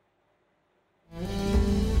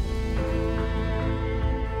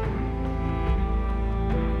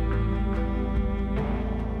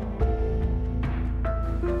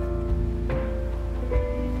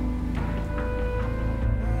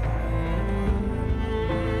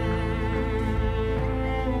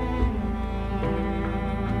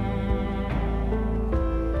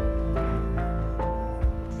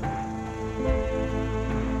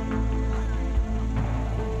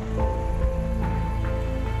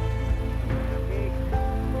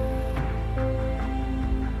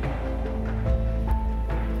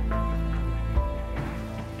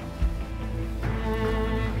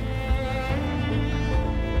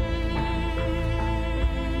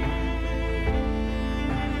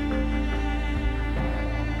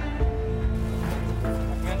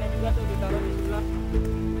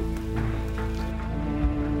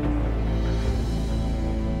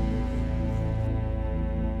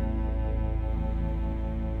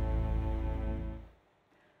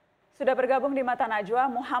 Sudah bergabung di Mata Najwa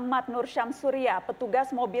Muhammad Nur Syamsuria, petugas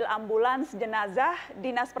mobil ambulans jenazah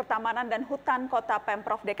Dinas Pertamanan dan Hutan Kota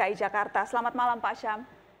Pemprov DKI Jakarta. Selamat malam Pak Syam.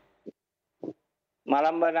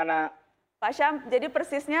 Malam Mbak Nana. Pak Syam, jadi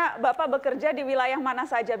persisnya Bapak bekerja di wilayah mana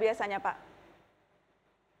saja biasanya Pak?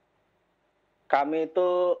 Kami itu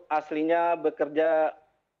aslinya bekerja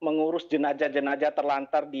mengurus jenazah-jenazah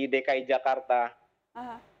terlantar di DKI Jakarta.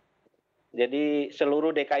 Aha. Jadi seluruh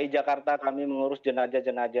DKI Jakarta kami mengurus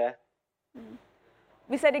jenazah-jenazah.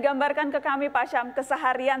 Bisa digambarkan ke kami Pak Syam,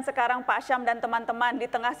 keseharian sekarang Pak Syam dan teman-teman di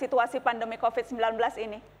tengah situasi pandemi COVID-19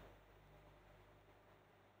 ini?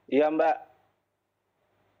 Iya Mbak,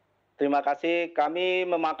 terima kasih. Kami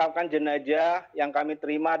memakamkan jenazah yang kami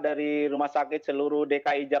terima dari rumah sakit seluruh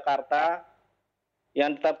DKI Jakarta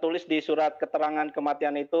yang tertulis di surat keterangan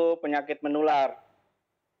kematian itu penyakit menular.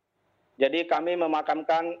 Jadi kami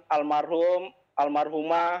memakamkan almarhum,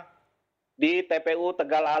 almarhumah di TPU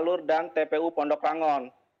Tegal Alur dan TPU Pondok Rangon,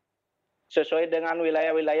 sesuai dengan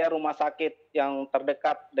wilayah-wilayah rumah sakit yang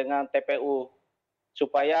terdekat dengan TPU,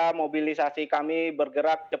 supaya mobilisasi kami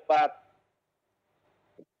bergerak cepat.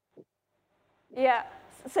 Ya,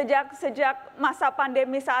 sejak masa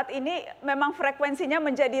pandemi saat ini memang frekuensinya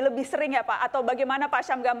menjadi lebih sering ya Pak? Atau bagaimana Pak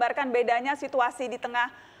Syam gambarkan bedanya situasi di tengah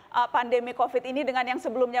pandemi COVID ini dengan yang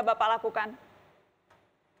sebelumnya Bapak lakukan?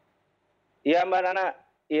 Iya Mbak Nana.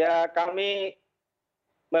 Ya, kami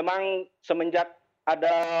memang semenjak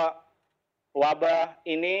ada wabah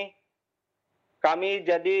ini, kami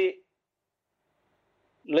jadi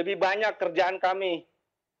lebih banyak kerjaan kami.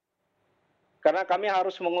 Karena kami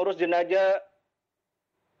harus mengurus jenazah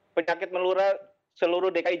penyakit menular seluruh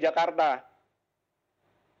DKI Jakarta.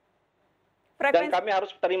 Dan kami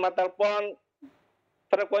harus terima telepon,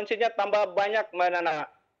 frekuensinya tambah banyak Mbak Nana.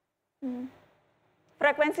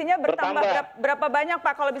 Frekuensinya berapa banyak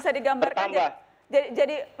Pak kalau bisa digambarkan?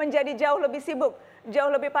 Jadi menjadi jauh lebih sibuk, jauh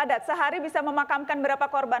lebih padat. Sehari bisa memakamkan berapa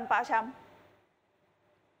korban Pak Syam?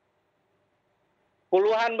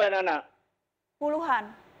 Puluhan Mbak Nana. Puluhan?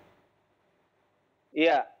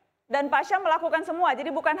 Iya. Dan Pak Syam melakukan semua, jadi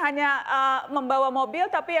bukan hanya membawa mobil,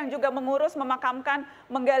 tapi yang juga mengurus, memakamkan,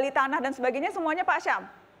 menggali tanah dan sebagainya, semuanya Pak Syam?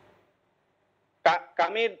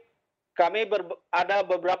 Kami ada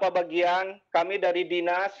beberapa bagian, kami dari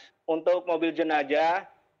dinas untuk mobil jenazah,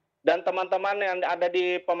 dan teman-teman yang ada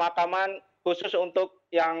di pemakaman khusus untuk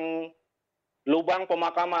yang lubang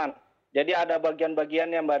pemakaman. Jadi ada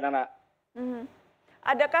bagian-bagiannya Mbak Nana.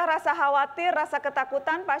 Adakah rasa khawatir, rasa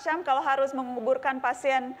ketakutan Pak Syam kalau harus menguburkan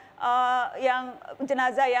pasien yang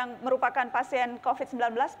jenazah yang merupakan pasien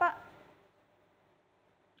COVID-19 Pak?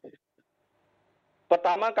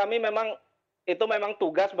 Pertama kami itu memang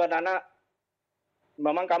tugas Mbak Nana.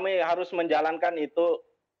 Memang kami harus menjalankan itu.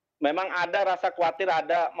 Memang ada rasa khawatir,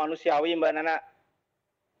 ada manusiawi Mbak Nana.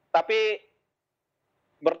 Tapi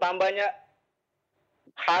bertambahnya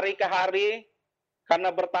hari ke hari, karena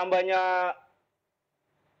bertambahnya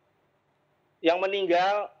yang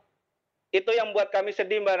meninggal, itu yang buat kami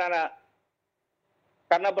sedih Mbak Nana.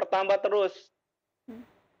 Karena bertambah terus.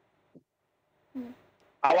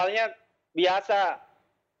 Awalnya biasa,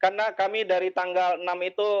 karena kami dari tanggal 6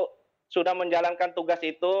 itu sudah menjalankan tugas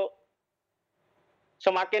itu,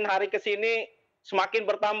 semakin hari ke sini semakin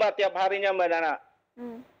bertambah tiap harinya Mbak Nana.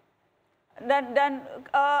 Dan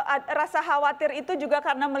rasa khawatir itu juga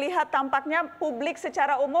karena melihat tampaknya publik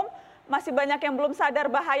secara umum masih banyak yang belum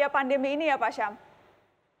sadar bahaya pandemi ini ya Pak Syam?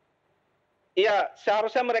 Iya,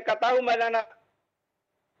 seharusnya mereka tahu Mbak Nana.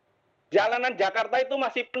 Jalanan Jakarta itu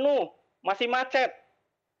masih penuh, masih macet.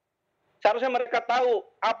 Seharusnya mereka tahu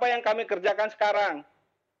apa yang kami kerjakan sekarang.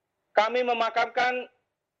 Kami memakamkan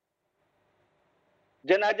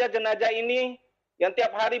jenazah-jenazah ini yang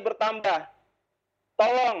tiap hari bertambah.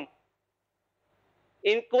 Tolong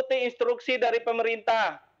ikuti instruksi dari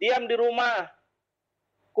pemerintah, diam di rumah.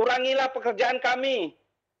 Kurangilah pekerjaan kami.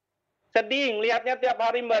 Sedih melihatnya tiap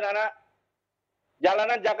hari, Mbak Nana.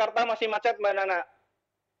 Jalanan Jakarta masih macet, Mbak Nana.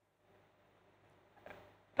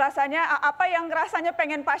 Rasanya, apa yang rasanya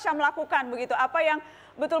pengen Pak Syam lakukan begitu? Apa yang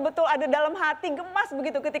betul-betul ada dalam hati gemas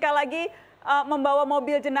begitu ketika lagi membawa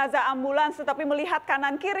mobil jenazah ambulans tetapi melihat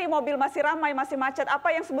kanan kiri mobil masih ramai, masih macet. Apa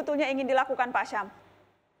yang sebetulnya ingin dilakukan Pak Syam?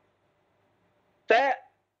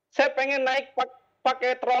 Saya pengen naik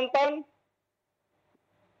pakai tronton,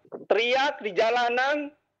 teriak di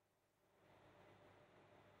jalanan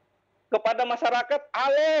kepada masyarakat,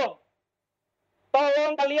 "Halo,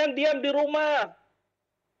 tolong kalian diam di rumah.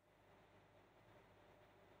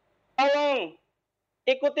 Tolong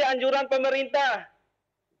ikuti anjuran pemerintah.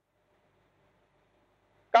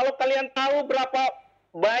 Kalau kalian tahu berapa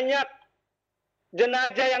banyak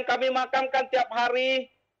jenazah yang kami makamkan tiap hari,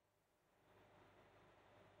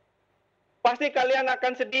 pasti kalian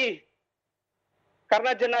akan sedih.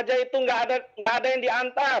 Karena jenazah itu nggak ada yang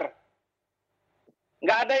diantar,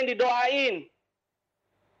 nggak ada yang didoain,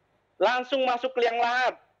 langsung masuk ke liang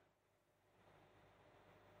lahat.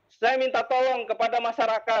 Saya minta tolong kepada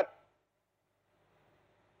masyarakat,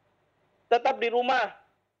 tetap di rumah.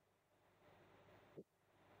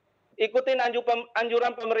 Ikutin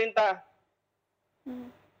anjuran pemerintah.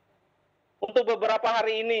 Untuk beberapa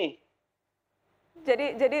hari ini.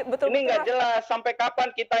 Jadi betul-betul. Ini nggak jelas sampai kapan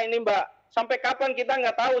kita ini, Mbak. Sampai kapan kita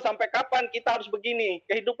nggak tahu, sampai kapan kita harus begini.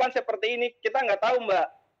 Kehidupan seperti ini kita nggak tahu, Mbak.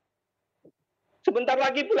 Sebentar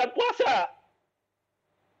lagi bulan puasa.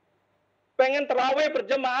 Pengen terawih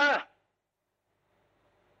berjemaah.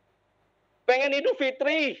 Pengen Idul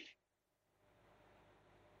Fitri.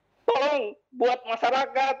 Tolong buat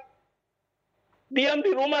masyarakat diam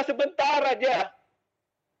di rumah sebentar aja.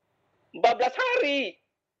 14 hari.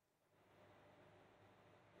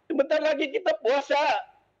 Sebentar lagi kita puasa.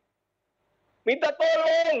 Minta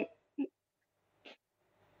tolong.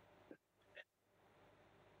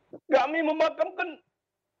 Kami memakamkan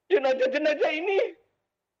jenazah-jenazah ini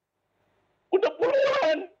udah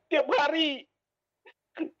puluhan tiap hari.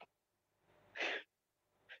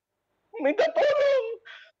 Minta tolong.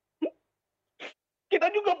 Kita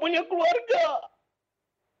juga punya keluarga.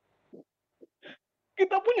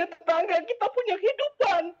 Kita punya tetangga, kita punya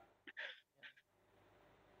kehidupan.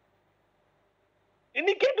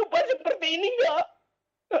 Ini kehidupan seperti ini enggak?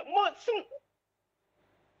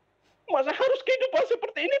 Masa harus kehidupan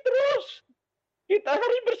seperti ini terus? Kita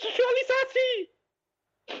harus bersosialisasi.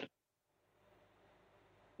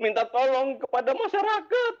 Minta tolong kepada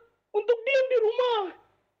masyarakat untuk diam di rumah.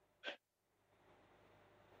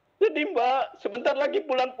 Jadi Mbak, sebentar lagi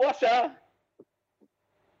bulan puasa.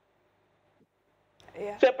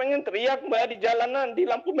 Iya. Saya pengen teriak Mbak di jalanan, di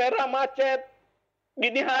lampu merah macet.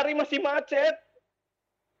 Dini hari masih macet.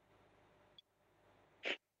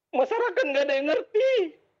 Masyarakat nggak ada yang ngerti.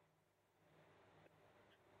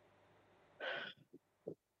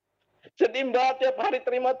 Sedih Mbak, tiap hari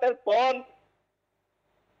terima telepon.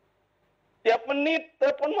 Tiap menit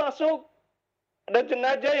telepon masuk. Ada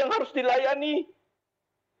jenazah yang harus dilayani.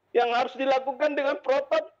 Yang harus dilakukan dengan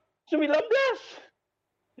protap 19.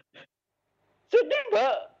 Sedih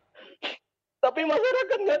Mbak. Tapi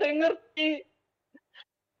masyarakat nggak ada yang ngerti.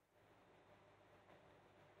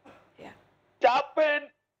 Ya.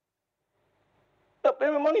 Capek. Tapi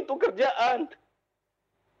memang itu kerjaan.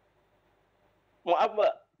 Maaf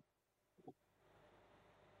Mbak.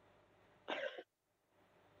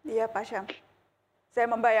 Iya Pak Syam.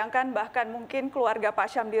 Saya membayangkan bahkan mungkin keluarga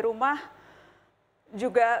Pak Syam di rumah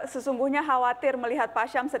juga sesungguhnya khawatir melihat Pak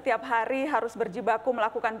Syam setiap hari harus berjibaku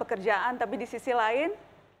melakukan pekerjaan, tapi di sisi lain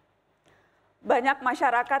banyak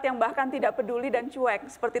masyarakat yang bahkan tidak peduli dan cuek,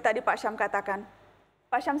 seperti tadi Pak Syam katakan.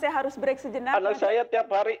 Pak Syam, saya harus break sejenak. Anak saya tiap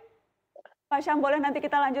hari. Pak Syam, boleh nanti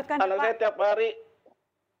kita lanjutkan Anak ya Pak? saya tiap hari.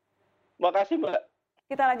 Makasih Mbak.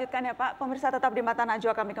 Kita lanjutkan ya Pak. Pemirsa tetap di Mata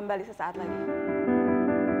Najwa, kami kembali sesaat lagi.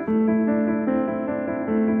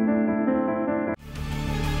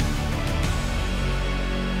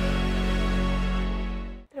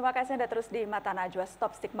 Terima kasih Anda terus di Mata Najwa,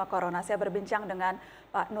 Stop Stigma Corona. Saya berbincang dengan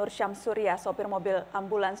Pak Nur Syamsuria, sopir mobil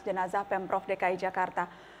ambulans jenazah Pemprov DKI Jakarta.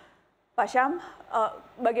 Pak Syam,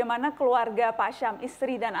 bagaimana keluarga Pak Syam,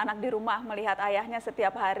 istri dan anak di rumah melihat ayahnya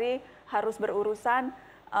setiap hari harus berurusan,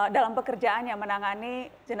 dalam pekerjaannya menangani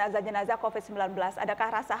jenazah-jenazah COVID-19?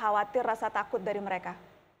 Adakah rasa khawatir, rasa takut dari mereka?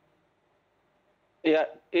 Ya,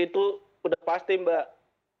 itu udah pasti, Mbak.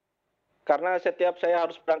 Karena setiap saya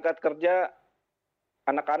harus berangkat kerja,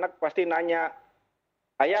 anak-anak pasti nanya,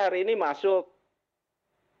 "Ayah hari ini masuk?"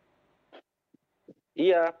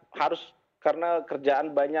 Iya, harus karena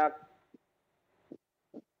kerjaan banyak.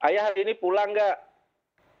 "Ayah hari ini pulang nggak?"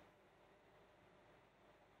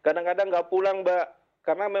 Kadang-kadang nggak pulang, Mbak,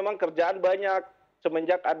 karena memang kerjaan banyak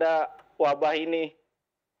semenjak ada wabah ini.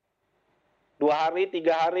 2 hari,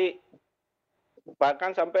 3 hari,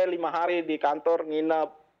 bahkan sampai 5 hari di kantor nginep.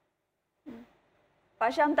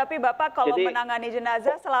 Pak Syam, tapi Bapak kalau menangani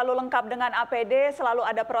jenazah selalu lengkap dengan APD, selalu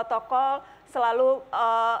ada protokol, selalu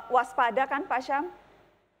waspada kan Pak Syam?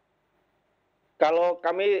 Kalau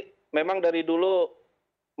kami memang dari dulu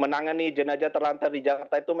menangani jenazah terlantar di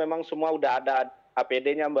Jakarta itu memang semua udah ada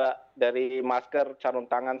APD-nya, Mbak. Dari masker, sarung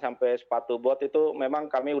tangan, sampai sepatu bot itu memang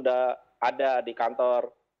kami udah ada di kantor.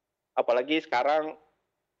 Apalagi sekarang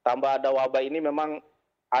tambah ada wabah ini memang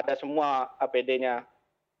ada semua APD-nya.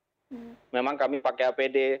 Memang kami pakai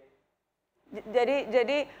APD.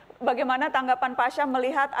 Jadi bagaimana tanggapan Pak Syam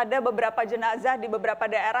melihat ada beberapa jenazah di beberapa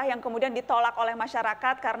daerah yang kemudian ditolak oleh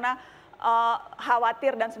masyarakat karena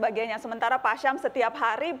khawatir dan sebagainya. Sementara Pak Syam setiap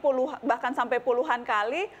hari bahkan sampai puluhan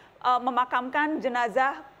kali memakamkan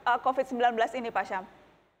jenazah COVID-19 ini, Pak Syam.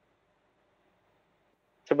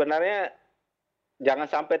 Sebenarnya jangan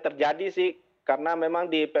sampai terjadi sih, karena memang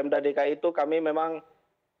di Pemda DKI itu kami memang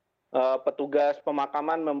petugas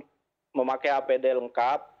pemakaman memakai APD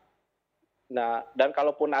lengkap. Nah, dan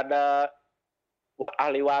kalaupun ada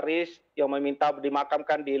ahli waris yang meminta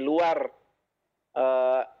dimakamkan di luar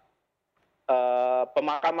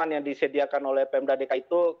pemakaman yang disediakan oleh Pemda DKI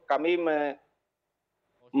itu, kami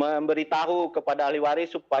memberitahu kepada ahli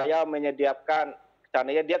waris supaya menyediakan,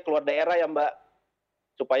 caranya dia keluar daerah ya Mbak,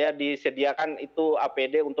 supaya disediakan itu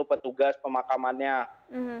APD untuk petugas pemakamannya.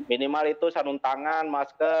 Minimal itu sarung tangan,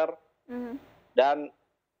 masker, dan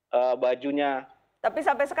bajunya. Tapi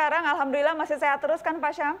sampai sekarang Alhamdulillah masih sehat terus kan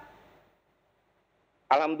Pak Syam?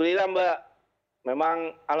 Alhamdulillah Mbak,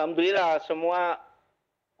 memang Alhamdulillah semua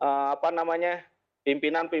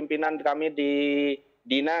pimpinan-pimpinan kami di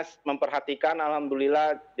dinas memperhatikan,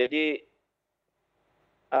 Alhamdulillah. Jadi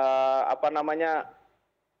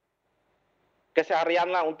keseharian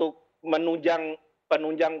lah untuk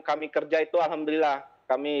penunjang kami kerja itu, Alhamdulillah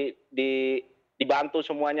kami dibantu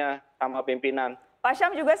semuanya sama pimpinan. Pak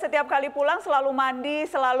Syam juga setiap kali pulang selalu mandi,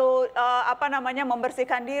 selalu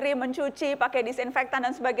membersihkan diri, mencuci, pakai disinfektan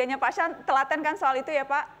dan sebagainya. Pak Syam telaten kan soal itu ya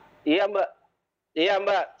Pak? Iya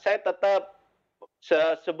Mbak, saya tetap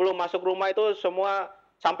sebelum masuk rumah itu semua,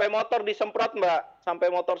 sampai motor disemprot Mbak,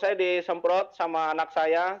 sampai motor saya disemprot sama anak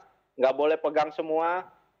saya, nggak boleh pegang semua,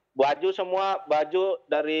 baju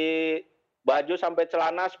dari baju sampai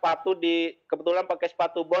celana, sepatu kebetulan pakai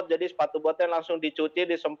sepatu bot, jadi sepatu botnya langsung dicuci,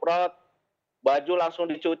 disemprot, baju langsung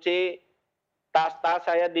dicuci, tas-tas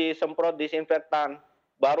saya disemprot disinfektan,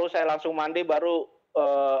 baru saya langsung mandi, baru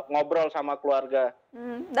ngobrol sama keluarga.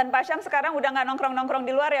 Dan Pak Syam sekarang udah nggak nongkrong-nongkrong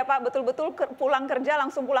di luar ya Pak, betul-betul pulang kerja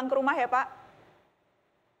langsung pulang ke rumah ya Pak?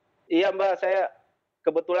 Iya Mbak, saya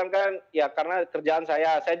kebetulan kan ya karena kerjaan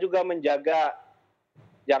saya juga menjaga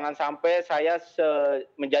jangan sampai saya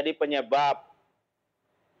menjadi penyebab.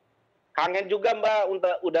 Kangen juga Mbak,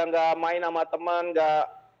 udah nggak main sama teman,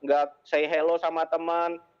 nggak say hello sama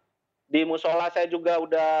teman. Di musola saya juga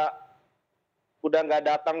udah nggak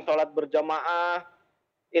datang sholat berjamaah.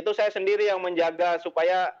 Itu saya sendiri yang menjaga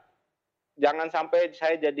supaya jangan sampai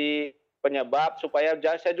saya jadi penyebab, supaya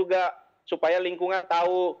lingkungan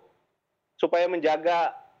tahu, supaya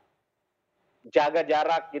menjaga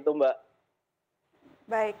jarak gitu Mbak.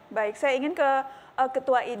 Baik. Saya ingin ke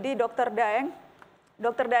Ketua ID Dr. Daeng.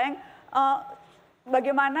 Dr. Daeng,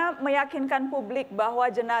 bagaimana meyakinkan publik bahwa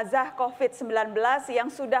jenazah COVID-19 yang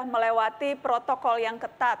sudah melewati protokol yang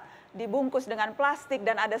ketat, dibungkus dengan plastik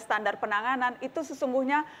dan ada standar penanganan, itu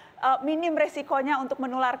sesungguhnya minim resikonya untuk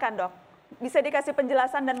menularkan, Dok? Bisa dikasih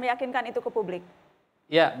penjelasan dan meyakinkan itu ke publik?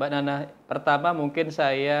 Ya, Mbak Nana. Pertama mungkin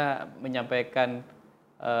saya menyampaikan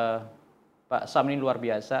Pak Sam ini luar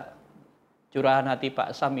biasa. Curahan hati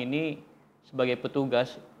Pak Sam ini sebagai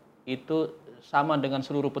petugas itu sama dengan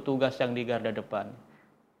seluruh petugas yang di garda depan.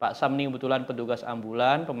 Pak Sam ini kebetulan petugas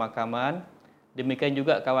ambulan, pemakaman. Demikian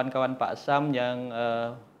juga kawan-kawan Pak Sam yang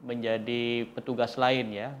menjadi petugas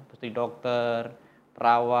lain ya, seperti dokter,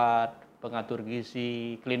 perawat, pengatur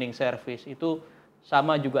gizi, cleaning service, itu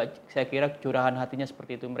sama juga saya kira curahan hatinya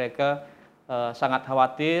seperti itu. Mereka sangat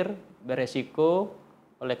khawatir, beresiko,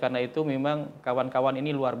 oleh karena itu memang kawan-kawan ini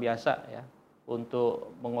luar biasa ya.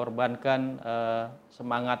 untuk mengorbankan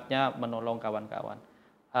semangatnya menolong kawan-kawan.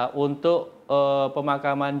 Untuk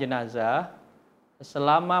pemakaman jenazah,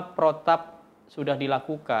 selama protap sudah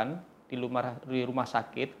dilakukan di rumah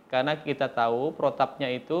sakit, karena kita tahu protapnya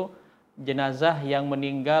itu jenazah yang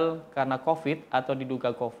meninggal karena COVID atau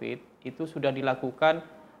diduga COVID, itu sudah dilakukan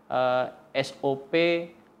SOP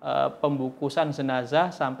pembungkusan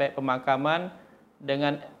jenazah sampai pemakaman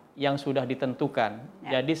dengan yang sudah ditentukan.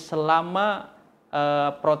 Jadi selama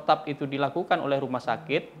protap itu dilakukan oleh rumah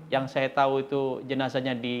sakit, yang saya tahu itu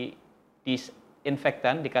jenazahnya dikasih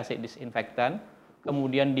disinfektan,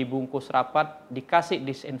 kemudian dibungkus rapat, dikasih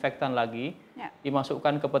disinfektan lagi,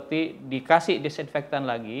 dimasukkan ke peti, dikasih disinfektan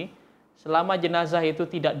lagi. Selama jenazah itu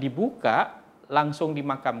tidak dibuka, langsung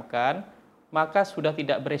dimakamkan, maka sudah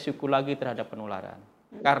tidak beresiko lagi terhadap penularan.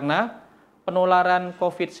 Karena penularan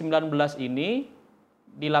COVID-19 ini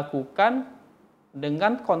dilakukan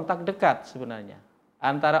dengan kontak dekat sebenarnya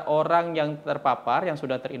antara orang yang terpapar, yang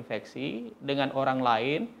sudah terinfeksi dengan orang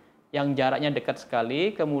lain yang jaraknya dekat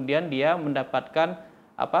sekali, kemudian dia mendapatkan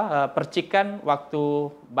percikan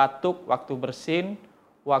waktu batuk, waktu bersin,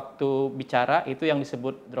 waktu bicara, itu yang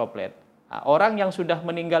disebut droplet. Nah, orang yang sudah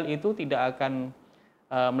meninggal itu tidak akan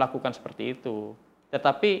melakukan seperti itu,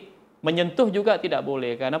 tetapi menyentuh juga tidak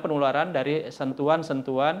boleh karena penularan dari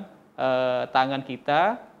sentuhan-sentuhan tangan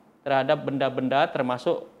kita terhadap benda-benda,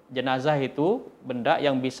 termasuk jenazah itu benda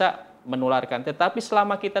yang bisa menularkan. Tetapi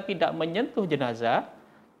selama kita tidak menyentuh jenazah,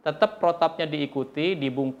 tetap protapnya diikuti,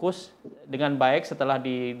 dibungkus dengan baik setelah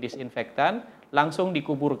didisinfektan, langsung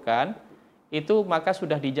dikuburkan, itu maka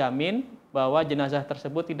sudah dijamin bahwa jenazah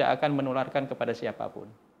tersebut tidak akan menularkan kepada siapapun.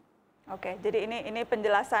 Oke, jadi ini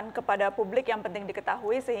penjelasan kepada publik yang penting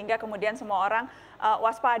diketahui sehingga kemudian semua orang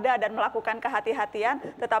waspada dan melakukan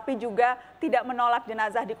kehati-hatian, tetapi juga tidak menolak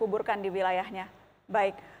jenazah dikuburkan di wilayahnya.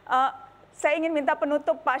 Baik, saya ingin minta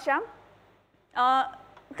penutup Pak Syam,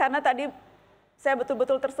 karena tadi saya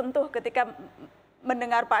betul-betul tersentuh ketika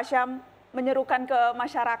mendengar Pak Syam menyerukan ke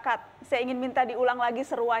masyarakat. Saya ingin minta diulang lagi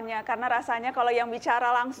seruannya, karena rasanya kalau yang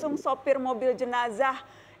bicara langsung sopir mobil jenazah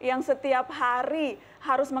yang setiap hari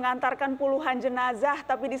harus mengantarkan puluhan jenazah,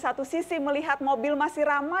 tapi di satu sisi melihat mobil masih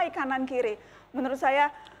ramai kanan kiri. Menurut saya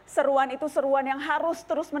seruan itu seruan yang harus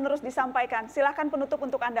terus-menerus disampaikan. Silakan penutup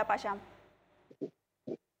untuk Anda, Pak Syam.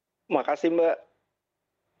 Makasih Mbak.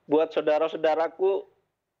 Buat saudara-saudaraku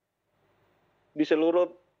di seluruh,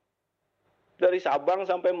 dari Sabang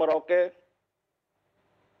sampai Merauke,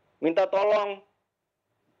 minta tolong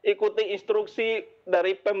ikuti instruksi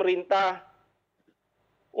dari pemerintah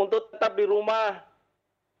untuk tetap di rumah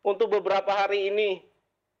untuk beberapa hari ini.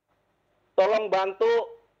 Tolong bantu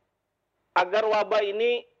agar wabah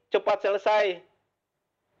ini cepat selesai.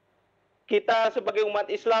 Kita sebagai umat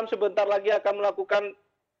Islam sebentar lagi akan melakukan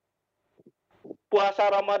puasa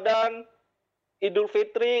Ramadan, Idul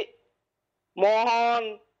Fitri.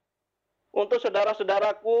 Mohon untuk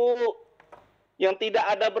saudara-saudaraku yang tidak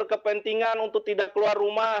ada berkepentingan untuk tidak keluar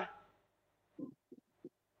rumah,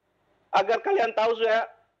 agar kalian tahu ya,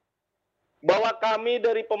 bahwa kami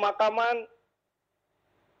dari pemakaman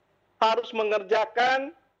harus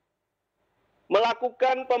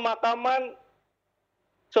melakukan pemakaman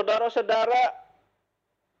saudara-saudara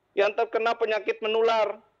yang terkena penyakit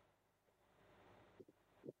menular.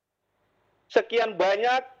 Sekian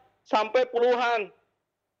banyak sampai puluhan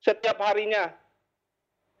setiap harinya.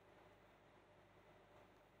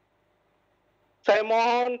 Saya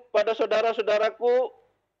mohon pada saudara-saudaraku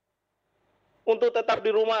untuk tetap di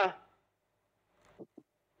rumah.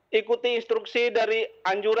 Ikuti instruksi dari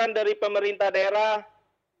anjuran dari pemerintah daerah,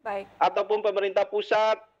 baik, ataupun pemerintah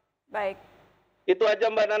pusat. Baik. Itu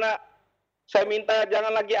aja Mbak Nana. Saya minta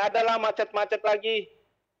jangan lagi adalah macet-macet lagi.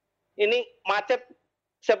 Ini macet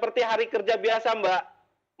seperti hari kerja biasa Mbak.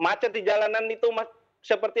 Macet di jalanan itu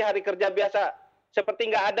seperti hari kerja biasa. Seperti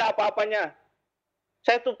nggak ada apa-apanya.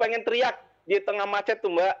 Saya tuh pengen teriak di tengah macet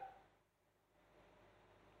tuh Mbak.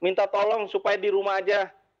 Minta tolong supaya di rumah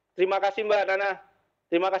aja. Terima kasih Mbak Nana.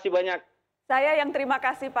 Terima kasih banyak. Saya yang terima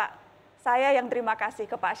kasih Pak. Saya yang terima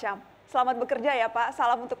kasih ke Pak Syam. Selamat bekerja ya Pak.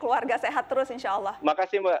 Salam untuk keluarga, sehat terus insya Allah.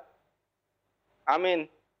 Makasih Mbak.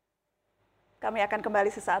 Amin. Kami akan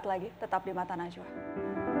kembali sesaat lagi. Tetap di Mata Najwa.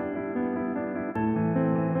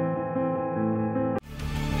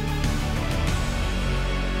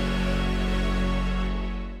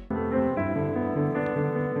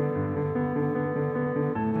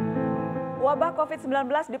 Wabah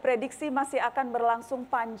COVID-19 diprediksi masih akan berlangsung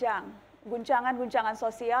panjang. Guncangan-guncangan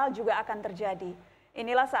sosial juga akan terjadi.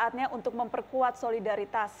 Inilah saatnya untuk memperkuat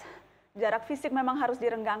solidaritas. Jarak fisik memang harus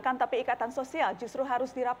direnggangkan, tapi ikatan sosial justru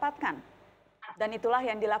harus dirapatkan. Dan itulah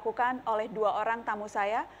yang dilakukan oleh dua orang tamu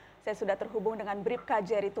saya. Saya sudah terhubung dengan Bribka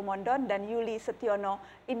Jerry Tumondon dan Yuli Setiono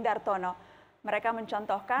Indartono. Mereka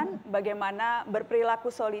mencontohkan bagaimana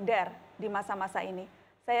berperilaku solider di masa-masa ini.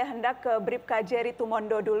 Saya hendak ke Bribka Jerry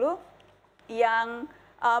Tumondo dulu yang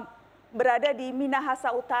berada di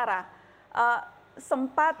Minahasa Utara.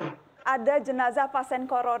 Sempat ada jenazah pasien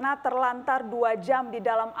corona terlantar 2 jam di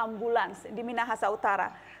dalam ambulans di Minahasa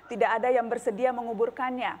Utara. Tidak ada yang bersedia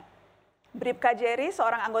menguburkannya. Bribka Jerry,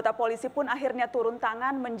 seorang anggota polisi pun akhirnya turun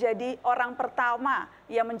tangan menjadi orang pertama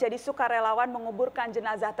yang menjadi sukarelawan menguburkan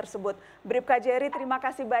jenazah tersebut. Bribka Jerry, terima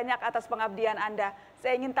kasih banyak atas pengabdian Anda.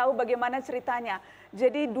 Saya ingin tahu bagaimana ceritanya.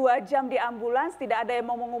 Jadi 2 jam di ambulans, tidak ada yang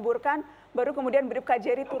mau menguburkan, baru kemudian Bribka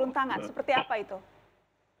Jerry turun tangan. Seperti apa itu?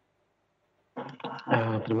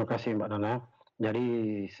 Terima kasih Mbak Nana. Jadi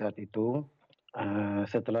saat itu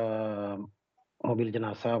setelah mobil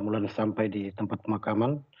jenazah mulai sampai di tempat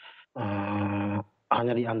pemakaman,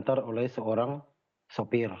 hanya diantar oleh seorang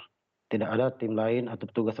sopir. Tidak ada tim lain atau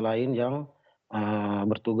petugas lain yang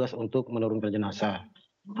bertugas untuk menurunkan jenazah.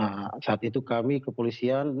 Saat itu kami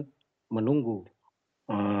kepolisian menunggu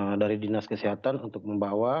dari dinas kesehatan untuk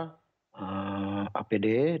membawa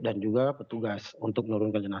APD dan juga petugas untuk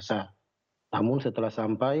menurunkan jenazah. Namun setelah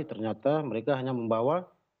sampai ternyata mereka hanya membawa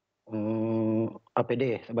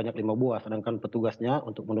APD sebanyak 5 buah, sedangkan petugasnya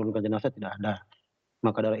untuk menurunkan jenazah tidak ada.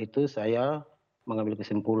 Maka dari itu saya mengambil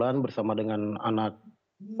kesimpulan bersama dengan anak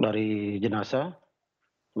dari jenazah,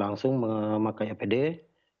 langsung memakai APD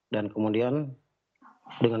dan kemudian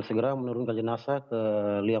dengan segera menurunkan jenazah ke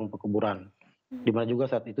liang pekuburan. Di mana juga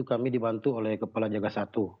saat itu kami dibantu oleh Kepala Jaga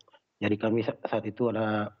 1. Jadi kami saat itu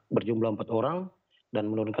ada berjumlah 4 orang dan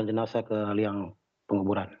menurunkan jenazah ke liang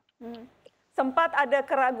penguburan. Sempat ada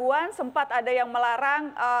keraguan, sempat ada yang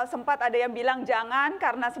melarang, sempat ada yang bilang jangan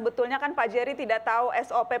karena sebetulnya kan Pak Jerry tidak tahu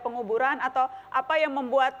SOP penguburan, atau apa yang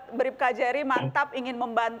membuat Bribka Jerry mantap ingin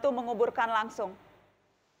membantu menguburkan langsung?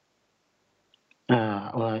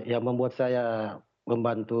 Nah, yang membuat saya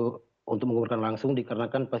membantu untuk menguburkan langsung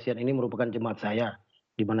dikarenakan pasien ini merupakan jemaat saya,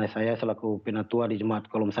 di mana saya selaku penatua di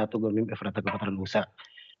Jemaat Kolom 1 Gomim Efrata Kabupaten Nusa.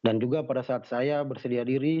 Dan juga pada saat saya bersedia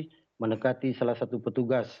diri mendekati salah satu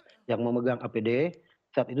petugas yang memegang APD,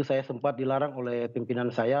 saat itu saya sempat dilarang oleh pimpinan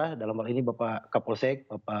saya, dalam hal ini Bapak Kapolsek,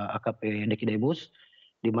 Bapak AKP Deki Demus,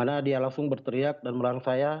 di mana dia langsung berteriak dan melarang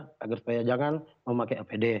saya agar supaya jangan memakai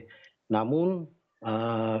APD. Namun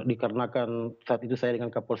dikarenakan saat itu saya dengan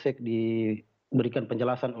Kapolsek diberikan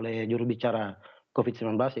penjelasan oleh juru bicara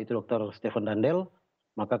COVID-19 yaitu Dr. Stephen Dandel,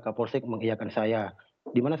 maka Kapolsek mengiyakan saya.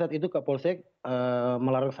 Di mana saat itu Kapolsek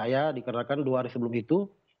melarang saya dikarenakan 2 hari sebelum itu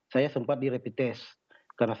saya sempat di rapid test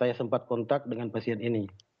karena saya sempat kontak dengan pasien ini.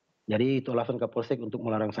 Jadi itu alasan Kapolsek untuk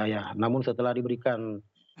melarang saya. Namun setelah diberikan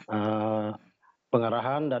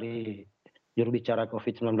pengarahan dari juru bicara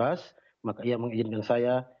COVID-19, maka ia mengizinkan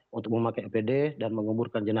saya untuk memakai APD dan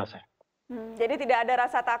menguburkan jenazah. Jadi tidak ada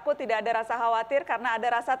rasa takut, tidak ada rasa khawatir karena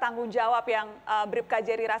ada rasa tanggung jawab yang Bribka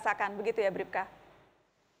Jerry rasakan, begitu ya Bribka?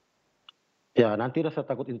 Ya, nanti rasa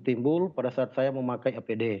takut itu timbul pada saat saya memakai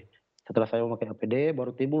APD. Setelah saya memakai APD,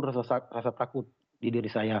 baru timbul rasa takut di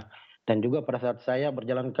diri saya. Dan juga pada saat saya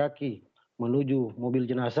berjalan kaki menuju mobil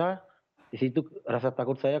jenazah, di situ rasa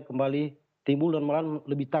takut saya kembali timbul dan malah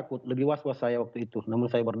lebih takut, lebih was-was saya waktu itu.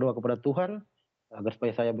 Namun saya berdoa kepada Tuhan agar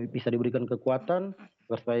supaya saya bisa diberikan kekuatan,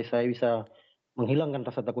 agar supaya saya bisa menghilangkan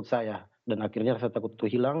rasa takut saya. Dan akhirnya rasa takut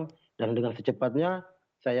itu hilang dan dengan secepatnya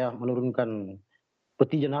saya menurunkan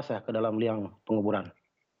peti jenazah ke dalam liang penguburan.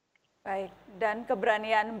 Baik, dan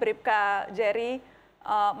keberanian Bribka Jerry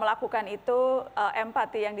melakukan itu,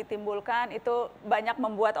 empati yang ditimbulkan itu banyak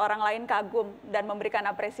membuat orang lain kagum dan memberikan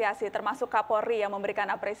apresiasi, termasuk Kapolri yang memberikan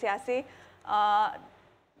apresiasi.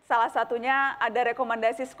 Salah satunya ada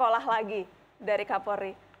rekomendasi sekolah lagi dari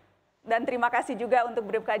Kapolri. Dan terima kasih juga untuk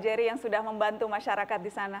Bribka Jerry yang sudah membantu masyarakat di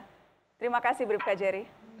sana. Terima kasih Bribka Jerry.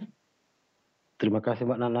 Terima kasih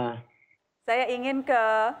Mbak Nana. Saya ingin ke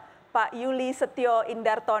Pak Yuli Setio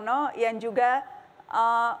Indartono yang juga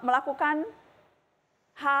melakukan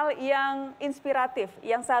hal yang inspiratif,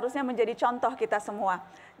 yang seharusnya menjadi contoh kita semua.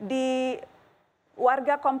 Di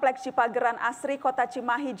warga Kompleks Cipageran Asri, Kota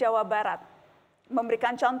Cimahi, Jawa Barat,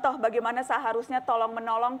 memberikan contoh bagaimana seharusnya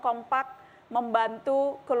tolong-menolong kompak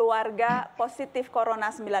membantu keluarga positif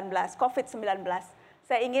COVID-19.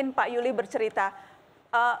 Saya ingin Pak Yuli bercerita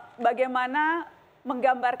bagaimana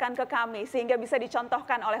menggambarkan ke kami sehingga bisa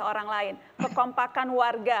dicontohkan oleh orang lain. Kekompakan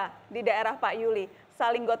warga di daerah Pak Yuli,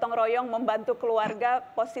 saling gotong royong membantu keluarga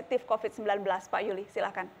positif COVID-19. Pak Yuli,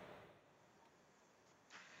 silakan.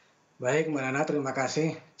 Baik Mbak Nana, terima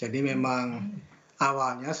kasih. Jadi memang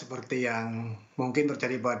awalnya seperti yang mungkin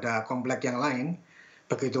terjadi pada komplek yang lain,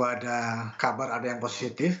 begitu ada kabar ada yang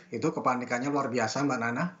positif, itu kepanikannya luar biasa Mbak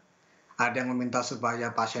Nana. Ada yang meminta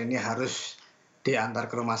supaya pasien ini harus diantar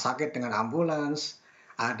ke rumah sakit dengan ambulans,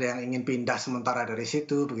 ada yang ingin pindah sementara dari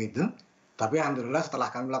situ, begitu. Tapi alhamdulillah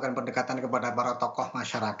setelah kami melakukan pendekatan kepada para tokoh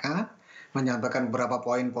masyarakat, menyampaikan beberapa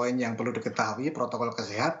poin-poin yang perlu diketahui, protokol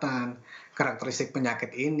kesehatan, karakteristik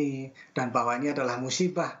penyakit ini, dan bahwa ini adalah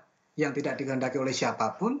musibah yang tidak dikehendaki oleh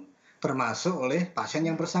siapapun, termasuk oleh pasien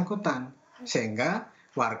yang bersangkutan. Sehingga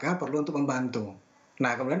warga perlu untuk membantu.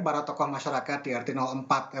 Nah, kemudian para tokoh masyarakat di RT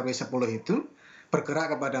 04 RW 10 itu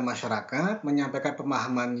bergerak kepada masyarakat, menyampaikan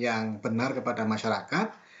pemahaman yang benar kepada masyarakat,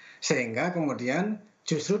 sehingga kemudian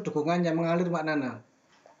justru dukungan yang mengalir Mbak Nana.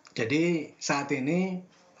 Jadi saat ini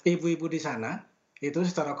ibu-ibu di sana itu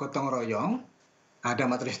secara gotong royong, ada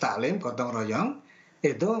majelis taklim gotong royong,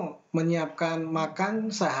 itu menyiapkan makan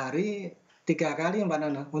sehari 3 kali Mbak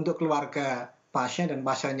Nana untuk keluarga pasien dan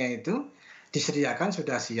pasiennya itu disediakan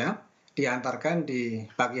sudah siap, diantarkan di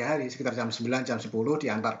pagi hari sekitar jam 9, jam 10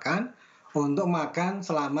 diantarkan untuk makan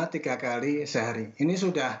selama 3 kali sehari. Ini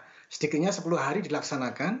sudah sedikitnya 10 hari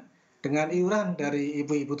dilaksanakan dengan iuran dari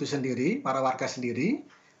ibu-ibu itu sendiri, para warga sendiri.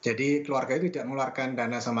 Jadi keluarga itu tidak mengeluarkan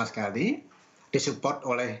dana sama sekali, disupport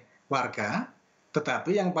oleh warga.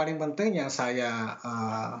 Tetapi yang paling penting yang saya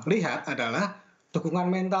lihat adalah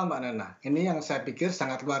dukungan mental Mbak Nana. Ini yang saya pikir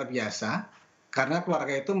sangat luar biasa, karena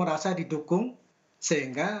keluarga itu merasa didukung,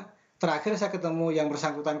 sehingga terakhir saya ketemu yang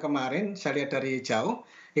bersangkutan kemarin, saya lihat dari jauh,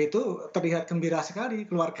 itu terlihat gembira sekali,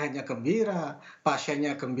 keluarganya gembira,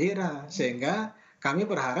 pasiennya gembira, sehingga kami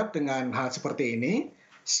berharap dengan hal seperti ini,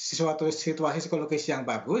 suatu situasi psikologis yang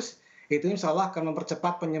bagus, itu insya Allah akan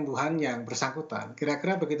mempercepat penyembuhan yang bersangkutan.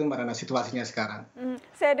 Kira-kira begitu Mbak Nana situasinya sekarang.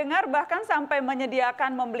 Saya dengar bahkan sampai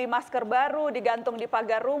menyediakan membeli masker baru, digantung di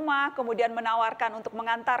pagar rumah, kemudian menawarkan untuk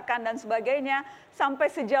mengantarkan dan sebagainya.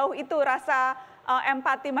 Sampai sejauh itu rasa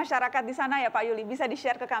empati masyarakat di sana ya Pak Yuli, bisa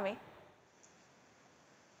di-share ke kami?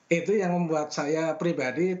 Itu yang membuat saya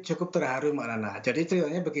pribadi cukup terharu Mbak Nana. Jadi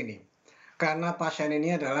ceritanya begini, karena pasien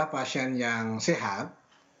ini adalah pasien yang sehat,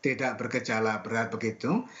 tidak bergejala berat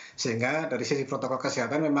begitu, sehingga dari sisi protokol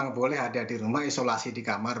kesehatan memang boleh ada di rumah, isolasi di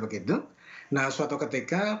kamar begitu. Nah, suatu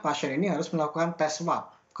ketika pasien ini harus melakukan tes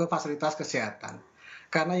swab ke fasilitas kesehatan.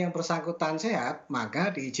 Karena yang bersangkutan sehat, maka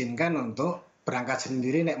diizinkan untuk berangkat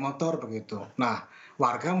sendiri naik motor begitu. Nah,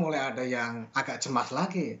 warga mulai ada yang agak cemas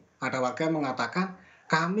lagi. Ada warga yang mengatakan,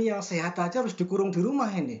 kami yang sehat aja harus dikurung di rumah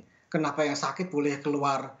ini. Kenapa yang sakit boleh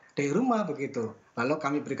keluar dari rumah begitu? Lalu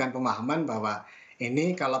kami berikan pemahaman bahwa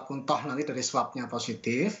ini kalaupun toh nanti dari swabnya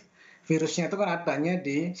positif, virusnya itu kan adanya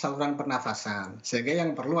di saluran pernafasan. Sehingga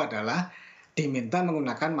yang perlu adalah diminta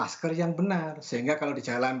menggunakan masker yang benar. Sehingga kalau di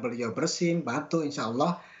jalan beliau bersin, batuk, insya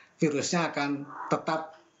Allah virusnya akan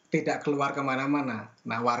tetap tidak keluar kemana-mana.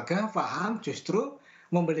 Nah, warga paham justru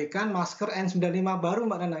membelikan masker N95 baru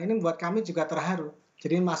Mbak Nana. Ini membuat kami juga terharu.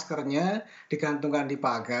 Jadi maskernya digantungkan di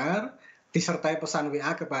pagar, disertai pesan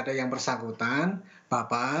WA kepada yang bersangkutan,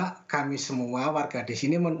 Bapak, kami semua warga di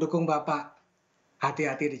sini mendukung Bapak.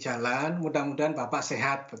 Hati-hati di jalan, mudah-mudahan Bapak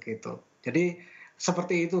sehat begitu. Jadi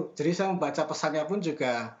seperti itu. Jadi saya membaca pesannya pun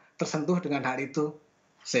juga tersentuh dengan hal itu.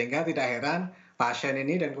 Sehingga tidak heran pasien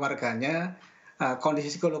ini dan keluarganya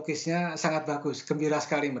kondisi psikologisnya sangat bagus, gembira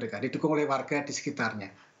sekali mereka, didukung oleh warga di sekitarnya.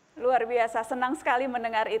 Luar biasa, senang sekali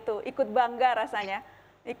mendengar itu, ikut bangga rasanya.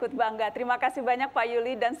 Ikut bangga. Terima kasih banyak Pak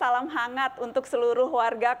Yuli dan salam hangat untuk seluruh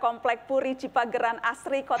warga Komplek Puri Cipageran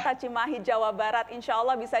Asri, Kota Cimahi, Jawa Barat. Insya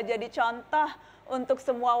Allah bisa jadi contoh untuk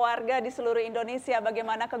semua warga di seluruh Indonesia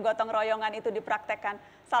bagaimana kegotong royongan itu dipraktekkan.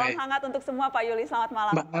 Salam hangat untuk semua Pak Yuli, selamat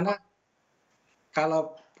malam. Mbak Nana,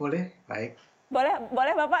 kalau boleh, baik.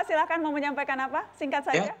 Boleh Bapak, silakan mau menyampaikan apa?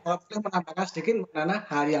 Singkat saja. Ya, kalau boleh menambahkan sedikit Mbak Nana,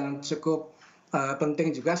 hal yang cukup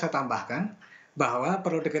penting juga saya tambahkan, bahwa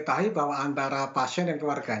perlu diketahui bahwa antara pasien dan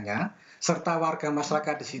keluarganya serta warga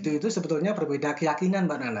masyarakat di situ itu sebetulnya berbeda keyakinan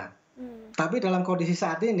Mbak Nana. Tapi dalam kondisi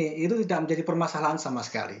saat ini itu tidak menjadi permasalahan sama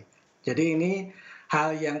sekali. Jadi ini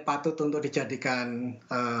hal yang patut untuk dijadikan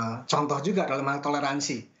contoh juga dalam hal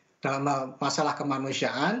toleransi. Dalam hal masalah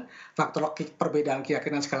kemanusiaan, faktor perbedaan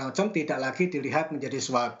keyakinan segala macam tidak lagi dilihat menjadi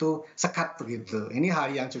suatu sekat begitu. Ini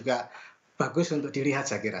hal yang juga bagus untuk dilihat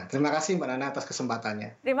saya kira. Terima kasih Mbak Nana atas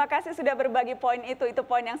kesempatannya. Terima kasih sudah berbagi poin itu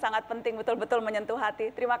poin yang sangat penting, betul-betul menyentuh hati.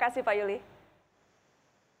 Terima kasih Pak Yuli.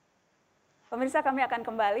 Pemirsa, kami akan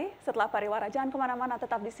kembali setelah pariwara. Jangan kemana-mana,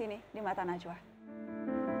 tetap di sini di Mata Najwa.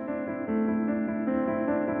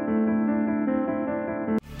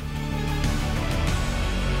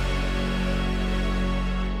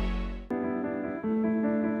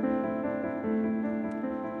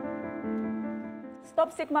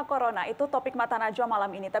 Stop stigma corona itu topik Mata Najwa malam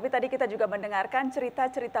ini. Tapi tadi kita juga mendengarkan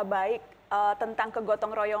cerita-cerita baik tentang kegotong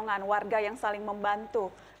royongan warga yang saling membantu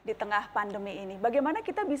di tengah pandemi ini. Bagaimana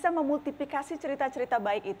kita bisa memultiplikasi cerita-cerita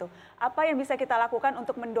baik itu? Apa yang bisa kita lakukan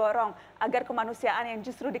untuk mendorong agar kemanusiaan yang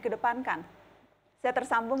justru dikedepankan? Saya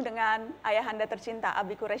tersambung dengan ayahanda tercinta,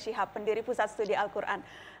 Abiku Reshihab, pendiri Pusat Studi Al-Quran.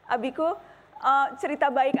 Abiku, cerita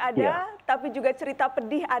baik ada, tapi juga cerita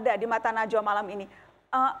pedih ada di Mata Najwa malam ini.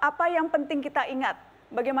 Apa yang penting kita ingat?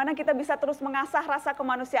 Bagaimana kita bisa terus mengasah rasa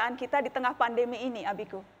kemanusiaan kita di tengah pandemi ini,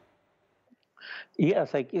 Abiku? Iya,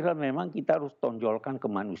 saya kira memang kita harus tonjolkan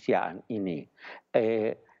kemanusiaan ini.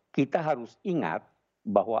 Kita harus ingat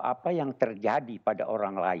bahwa apa yang terjadi pada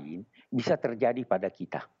orang lain bisa terjadi pada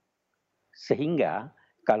kita. Sehingga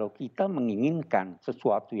kalau kita menginginkan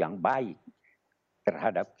sesuatu yang baik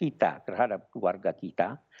terhadap kita, terhadap keluarga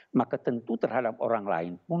kita, maka tentu terhadap orang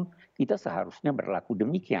lain pun kita seharusnya berlaku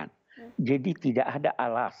demikian. Jadi tidak ada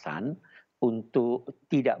alasan untuk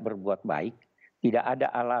tidak berbuat baik, tidak ada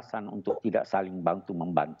alasan untuk tidak saling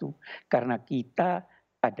bantu-membantu, karena kita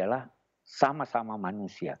adalah sama-sama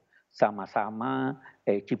manusia, sama-sama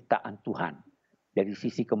ciptaan Tuhan. Dari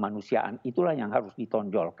sisi kemanusiaan itulah yang harus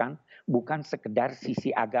ditonjolkan, bukan sekedar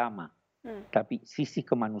sisi agama, tapi sisi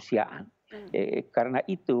kemanusiaan. Karena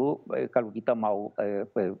itu kalau kita mau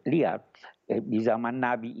lihat di zaman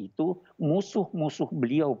Nabi itu musuh-musuh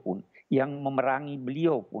beliau pun, yang memerangi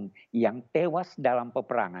beliau pun, yang tewas dalam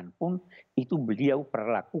peperangan pun, itu beliau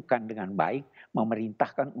perlakukan dengan baik,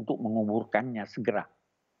 memerintahkan untuk menguburkannya segera.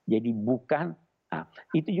 Jadi bukan,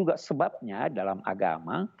 itu juga sebabnya dalam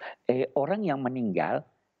agama orang yang meninggal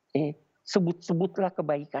sebut-sebutlah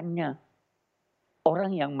kebaikannya.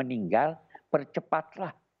 Orang yang meninggal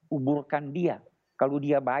percepatlah kuburkan dia. Kalau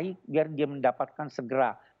dia baik, biar dia mendapatkan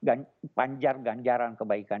segera ganjaran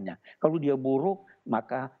kebaikannya. Kalau dia buruk,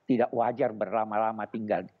 maka tidak wajar berlama-lama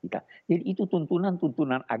tinggal di kita. Jadi itu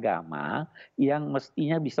tuntunan-tuntunan agama yang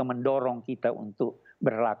mestinya bisa mendorong kita untuk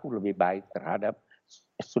berlaku lebih baik terhadap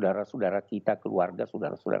saudara-saudara kita, keluarga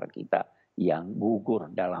saudara-saudara kita yang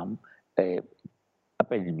gugur dalam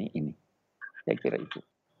pandemi ini. Saya kira itu.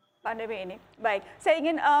 Pandemi ini. Baik, saya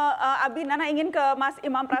ingin Abi Nana ingin ke Mas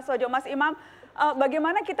Imam Prasojo. Mas Imam,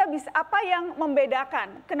 bagaimana kita bisa, apa yang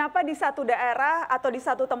membedakan? Kenapa di satu daerah atau di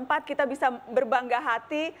satu tempat kita bisa berbangga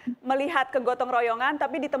hati melihat kegotong royongan,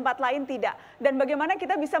 tapi di tempat lain tidak? Dan bagaimana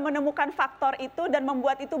kita bisa menemukan faktor itu dan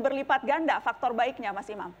membuat itu berlipat ganda, faktor baiknya,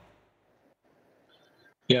 Mas Imam?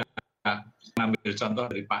 Ya, ambil contoh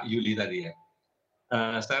dari Pak Yuli tadi ya.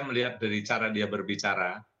 Saya melihat dari cara dia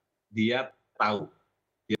berbicara, dia tahu.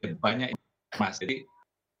 Ya, banyak informasi. Jadi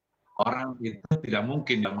orang itu tidak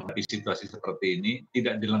mungkin menghadapi situasi seperti ini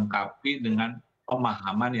tidak dilengkapi dengan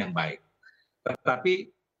pemahaman yang baik. Tetapi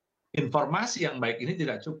informasi yang baik ini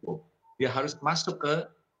tidak cukup. Dia harus masuk ke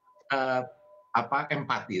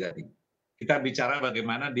empati tadi. Kita bicara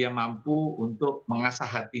bagaimana dia mampu untuk mengasah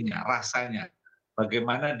hatinya, rasanya.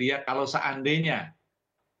 Bagaimana dia kalau seandainya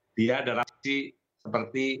dia adalah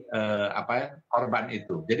seperti korban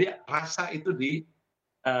itu. Jadi rasa itu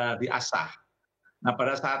diasah. Nah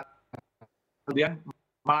pada saat kemudian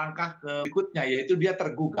melangkah ke berikutnya yaitu dia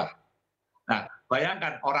tergugah. Nah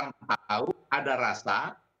bayangkan orang tahu ada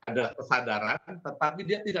rasa, ada kesadaran, tetapi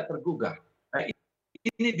dia tidak tergugah. Nah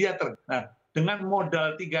ini dia nah, dengan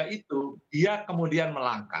modal 3 itu dia kemudian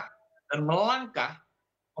melangkah dan melangkah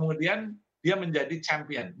kemudian dia menjadi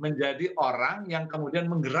champion, menjadi orang yang kemudian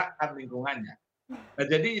menggerakkan lingkungannya. Nah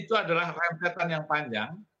jadi itu adalah rentetan yang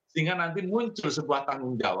panjang. Sehingga nanti muncul sebuah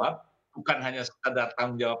tanggung jawab, bukan hanya sekadar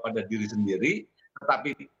tanggung jawab pada diri sendiri,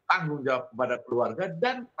 tetapi tanggung jawab kepada keluarga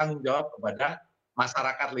dan tanggung jawab kepada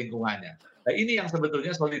masyarakat lingkungannya. Nah ini yang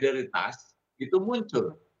sebetulnya solidaritas itu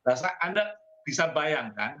muncul. Nah, Anda bisa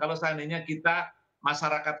bayangkan kalau seandainya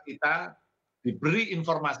masyarakat kita diberi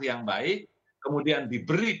informasi yang baik, kemudian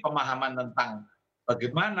diberi pemahaman tentang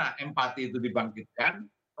bagaimana empati itu dibangkitkan,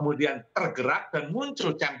 kemudian tergerak dan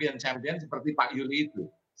muncul champion-champion seperti Pak Yuli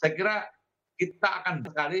itu. Saya kira kita akan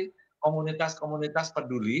sekali komunitas-komunitas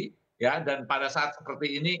peduli ya, dan pada saat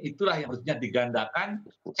seperti ini itulah yang harusnya digandakan,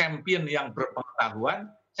 champion yang berpengetahuan,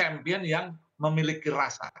 champion yang memiliki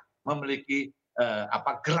rasa, memiliki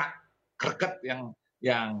greget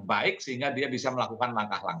yang baik sehingga dia bisa melakukan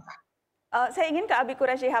langkah-langkah. Saya ingin ke Abiku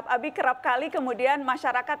Reshihab. Abi, kerap kali kemudian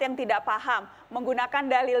masyarakat yang tidak paham menggunakan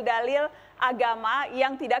dalil-dalil agama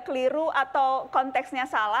yang tidak keliru atau konteksnya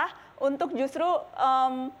salah untuk justru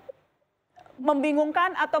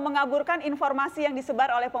membingungkan atau mengaburkan informasi yang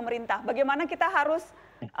disebar oleh pemerintah. Bagaimana kita harus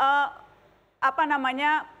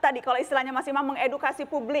tadi kalau istilahnya Mas Imam mengedukasi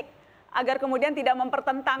publik agar kemudian tidak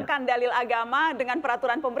mempertentangkan dalil agama dengan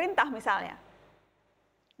peraturan pemerintah misalnya?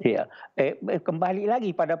 Iya, kembali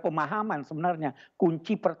lagi pada pemahaman sebenarnya.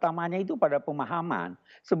 Kunci pertamanya itu pada pemahaman.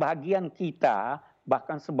 Sebagian kita,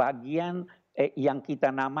 bahkan sebagian yang kita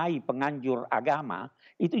namai penganjur agama,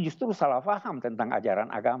 itu justru salah paham tentang ajaran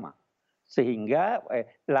agama. Sehingga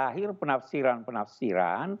lahir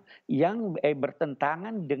penafsiran-penafsiran yang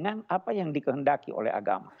bertentangan dengan apa yang dikehendaki oleh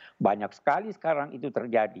agama. Banyak sekali sekarang itu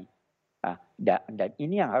terjadi. Nah, dan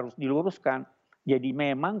ini yang harus diluruskan. Jadi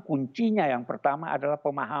memang kuncinya yang pertama adalah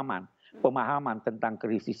pemahaman. Pemahaman tentang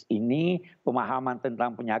krisis ini, pemahaman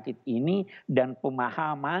tentang penyakit ini, dan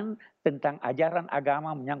pemahaman tentang ajaran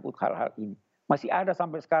agama menyangkut hal-hal ini. Masih ada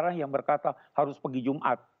sampai sekarang yang berkata harus pergi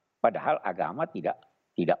Jumat. Padahal agama tidak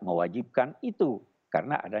mewajibkan itu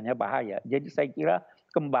karena adanya bahaya. Jadi saya kira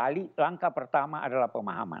kembali langkah pertama adalah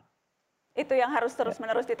pemahaman. Itu yang harus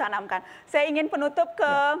terus-menerus ditanamkan. Saya ingin penutup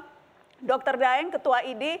ke Dr. Daeng, Ketua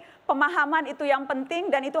ID, pemahaman itu yang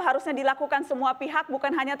penting dan itu harusnya dilakukan semua pihak,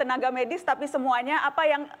 bukan hanya tenaga medis, tapi semuanya. Apa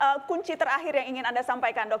yang kunci terakhir yang ingin Anda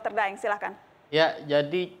sampaikan, Dr. Daeng? Silahkan. Ya,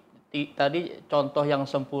 jadi tadi contoh yang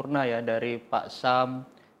sempurna ya dari Pak Sam,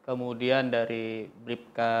 kemudian dari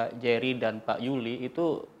Bribka Jerry dan Pak Yuli,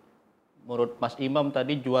 itu menurut Mas Imam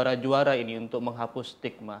tadi juara-juara ini untuk menghapus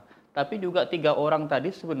stigma. Tapi juga 3 orang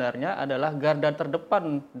tadi sebenarnya adalah garda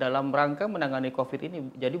terdepan dalam rangka menangani COVID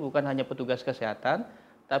ini. Jadi bukan hanya petugas kesehatan,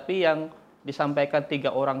 tapi yang disampaikan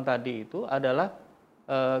 3 orang tadi itu adalah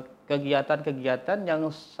kegiatan-kegiatan yang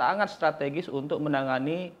sangat strategis untuk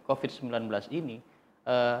menangani COVID-19 ini.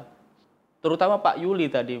 Terutama Pak Yuli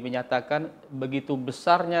tadi menyatakan begitu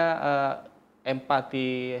besarnya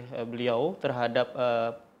empati beliau terhadap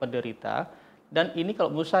penderita. Dan ini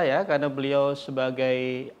kalau menurut saya karena beliau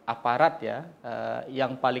sebagai aparat ya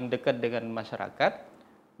yang paling dekat dengan masyarakat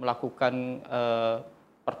melakukan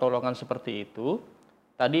pertolongan seperti itu.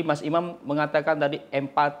 Tadi Mas Imam mengatakan tadi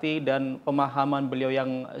empati dan pemahaman beliau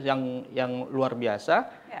yang luar biasa.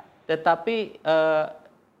 Ya. Tetapi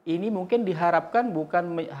ini mungkin diharapkan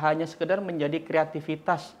bukan hanya sekedar menjadi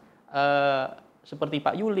kreativitas seperti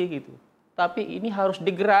Pak Yuli gitu. Tapi ini harus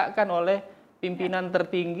digerakkan oleh pimpinan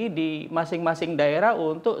tertinggi di masing-masing daerah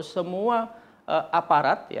untuk semua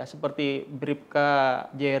aparat ya seperti Bribka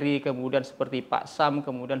Jerry, kemudian seperti Pak Sam,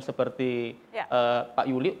 kemudian seperti Pak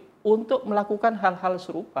Yuli untuk melakukan hal-hal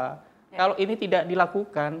serupa. Kalau ini tidak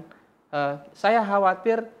dilakukan, saya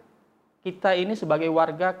khawatir kita ini sebagai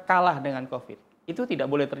warga kalah dengan COVID. Itu tidak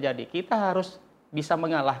boleh terjadi. Kita harus bisa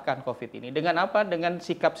mengalahkan COVID ini. Dengan apa? Dengan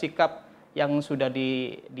sikap-sikap yang sudah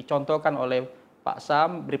dicontohkan oleh Pak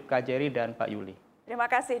Sam, Bribka Jerry, dan Pak Yuli. Terima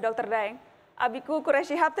kasih Dr. Daeng. Abiku Quraish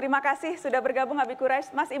Shihab, terima kasih sudah bergabung. Abiku Quraish.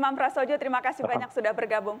 Mas Imam Prasojo, terima kasih banyak sudah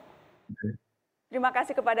bergabung. Terima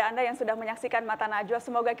kasih kepada Anda yang sudah menyaksikan Mata Najwa.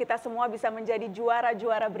 Semoga kita semua bisa menjadi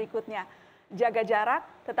juara-juara berikutnya. Jaga jarak,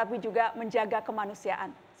 tetapi juga menjaga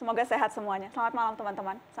kemanusiaan. Semoga sehat semuanya. Selamat malam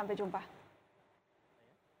teman-teman. Sampai jumpa.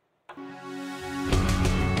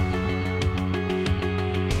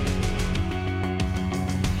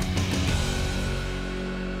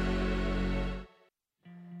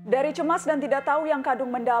 Dari cemas dan tidak tahu yang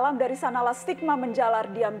kadung mendalam, dari sanalah stigma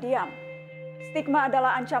menjalar diam-diam. Stigma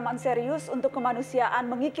adalah ancaman serius untuk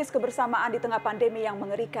kemanusiaan mengikis kebersamaan di tengah pandemi yang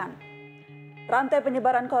mengerikan. Rantai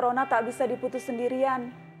penyebaran corona tak bisa diputus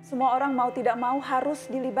sendirian. Semua orang mau tidak mau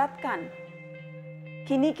harus dilibatkan.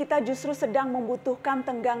 Kini kita justru sedang membutuhkan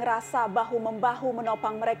tenggang rasa bahu-membahu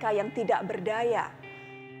menopang mereka yang tidak berdaya.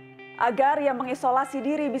 Agar yang mengisolasi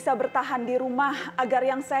diri bisa bertahan di rumah, agar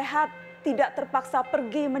yang sehat tidak terpaksa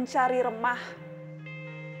pergi mencari remah.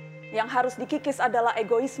 Yang harus dikikis adalah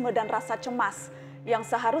egoisme dan rasa cemas.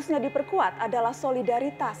 Yang seharusnya diperkuat adalah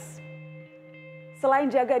solidaritas. Selain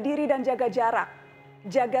jaga diri dan jaga jarak,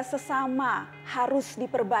 jaga sesama harus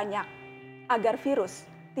diperbanyak agar virus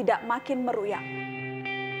tidak makin meruyak.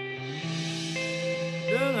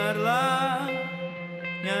 Dengarlah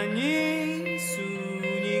nyanyi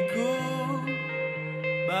sunyiku,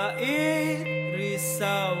 bait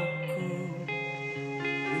risauku,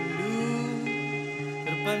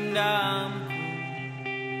 terpendamku,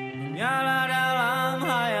 menyala dalam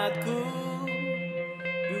hayatku,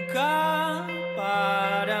 duka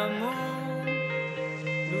padamu,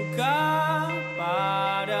 duka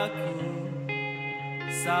padaku,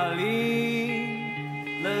 saling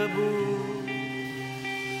lebu,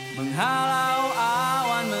 menghalau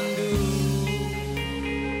awan mendung,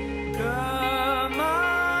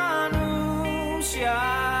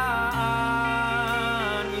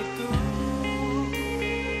 kemanusiaan itu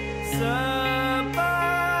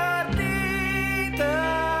seperti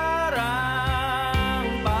terang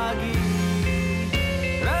pagi,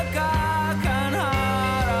 rekakan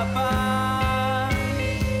harapan,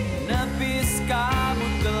 menepis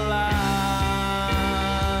kabut gelap.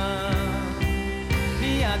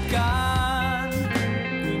 ketika.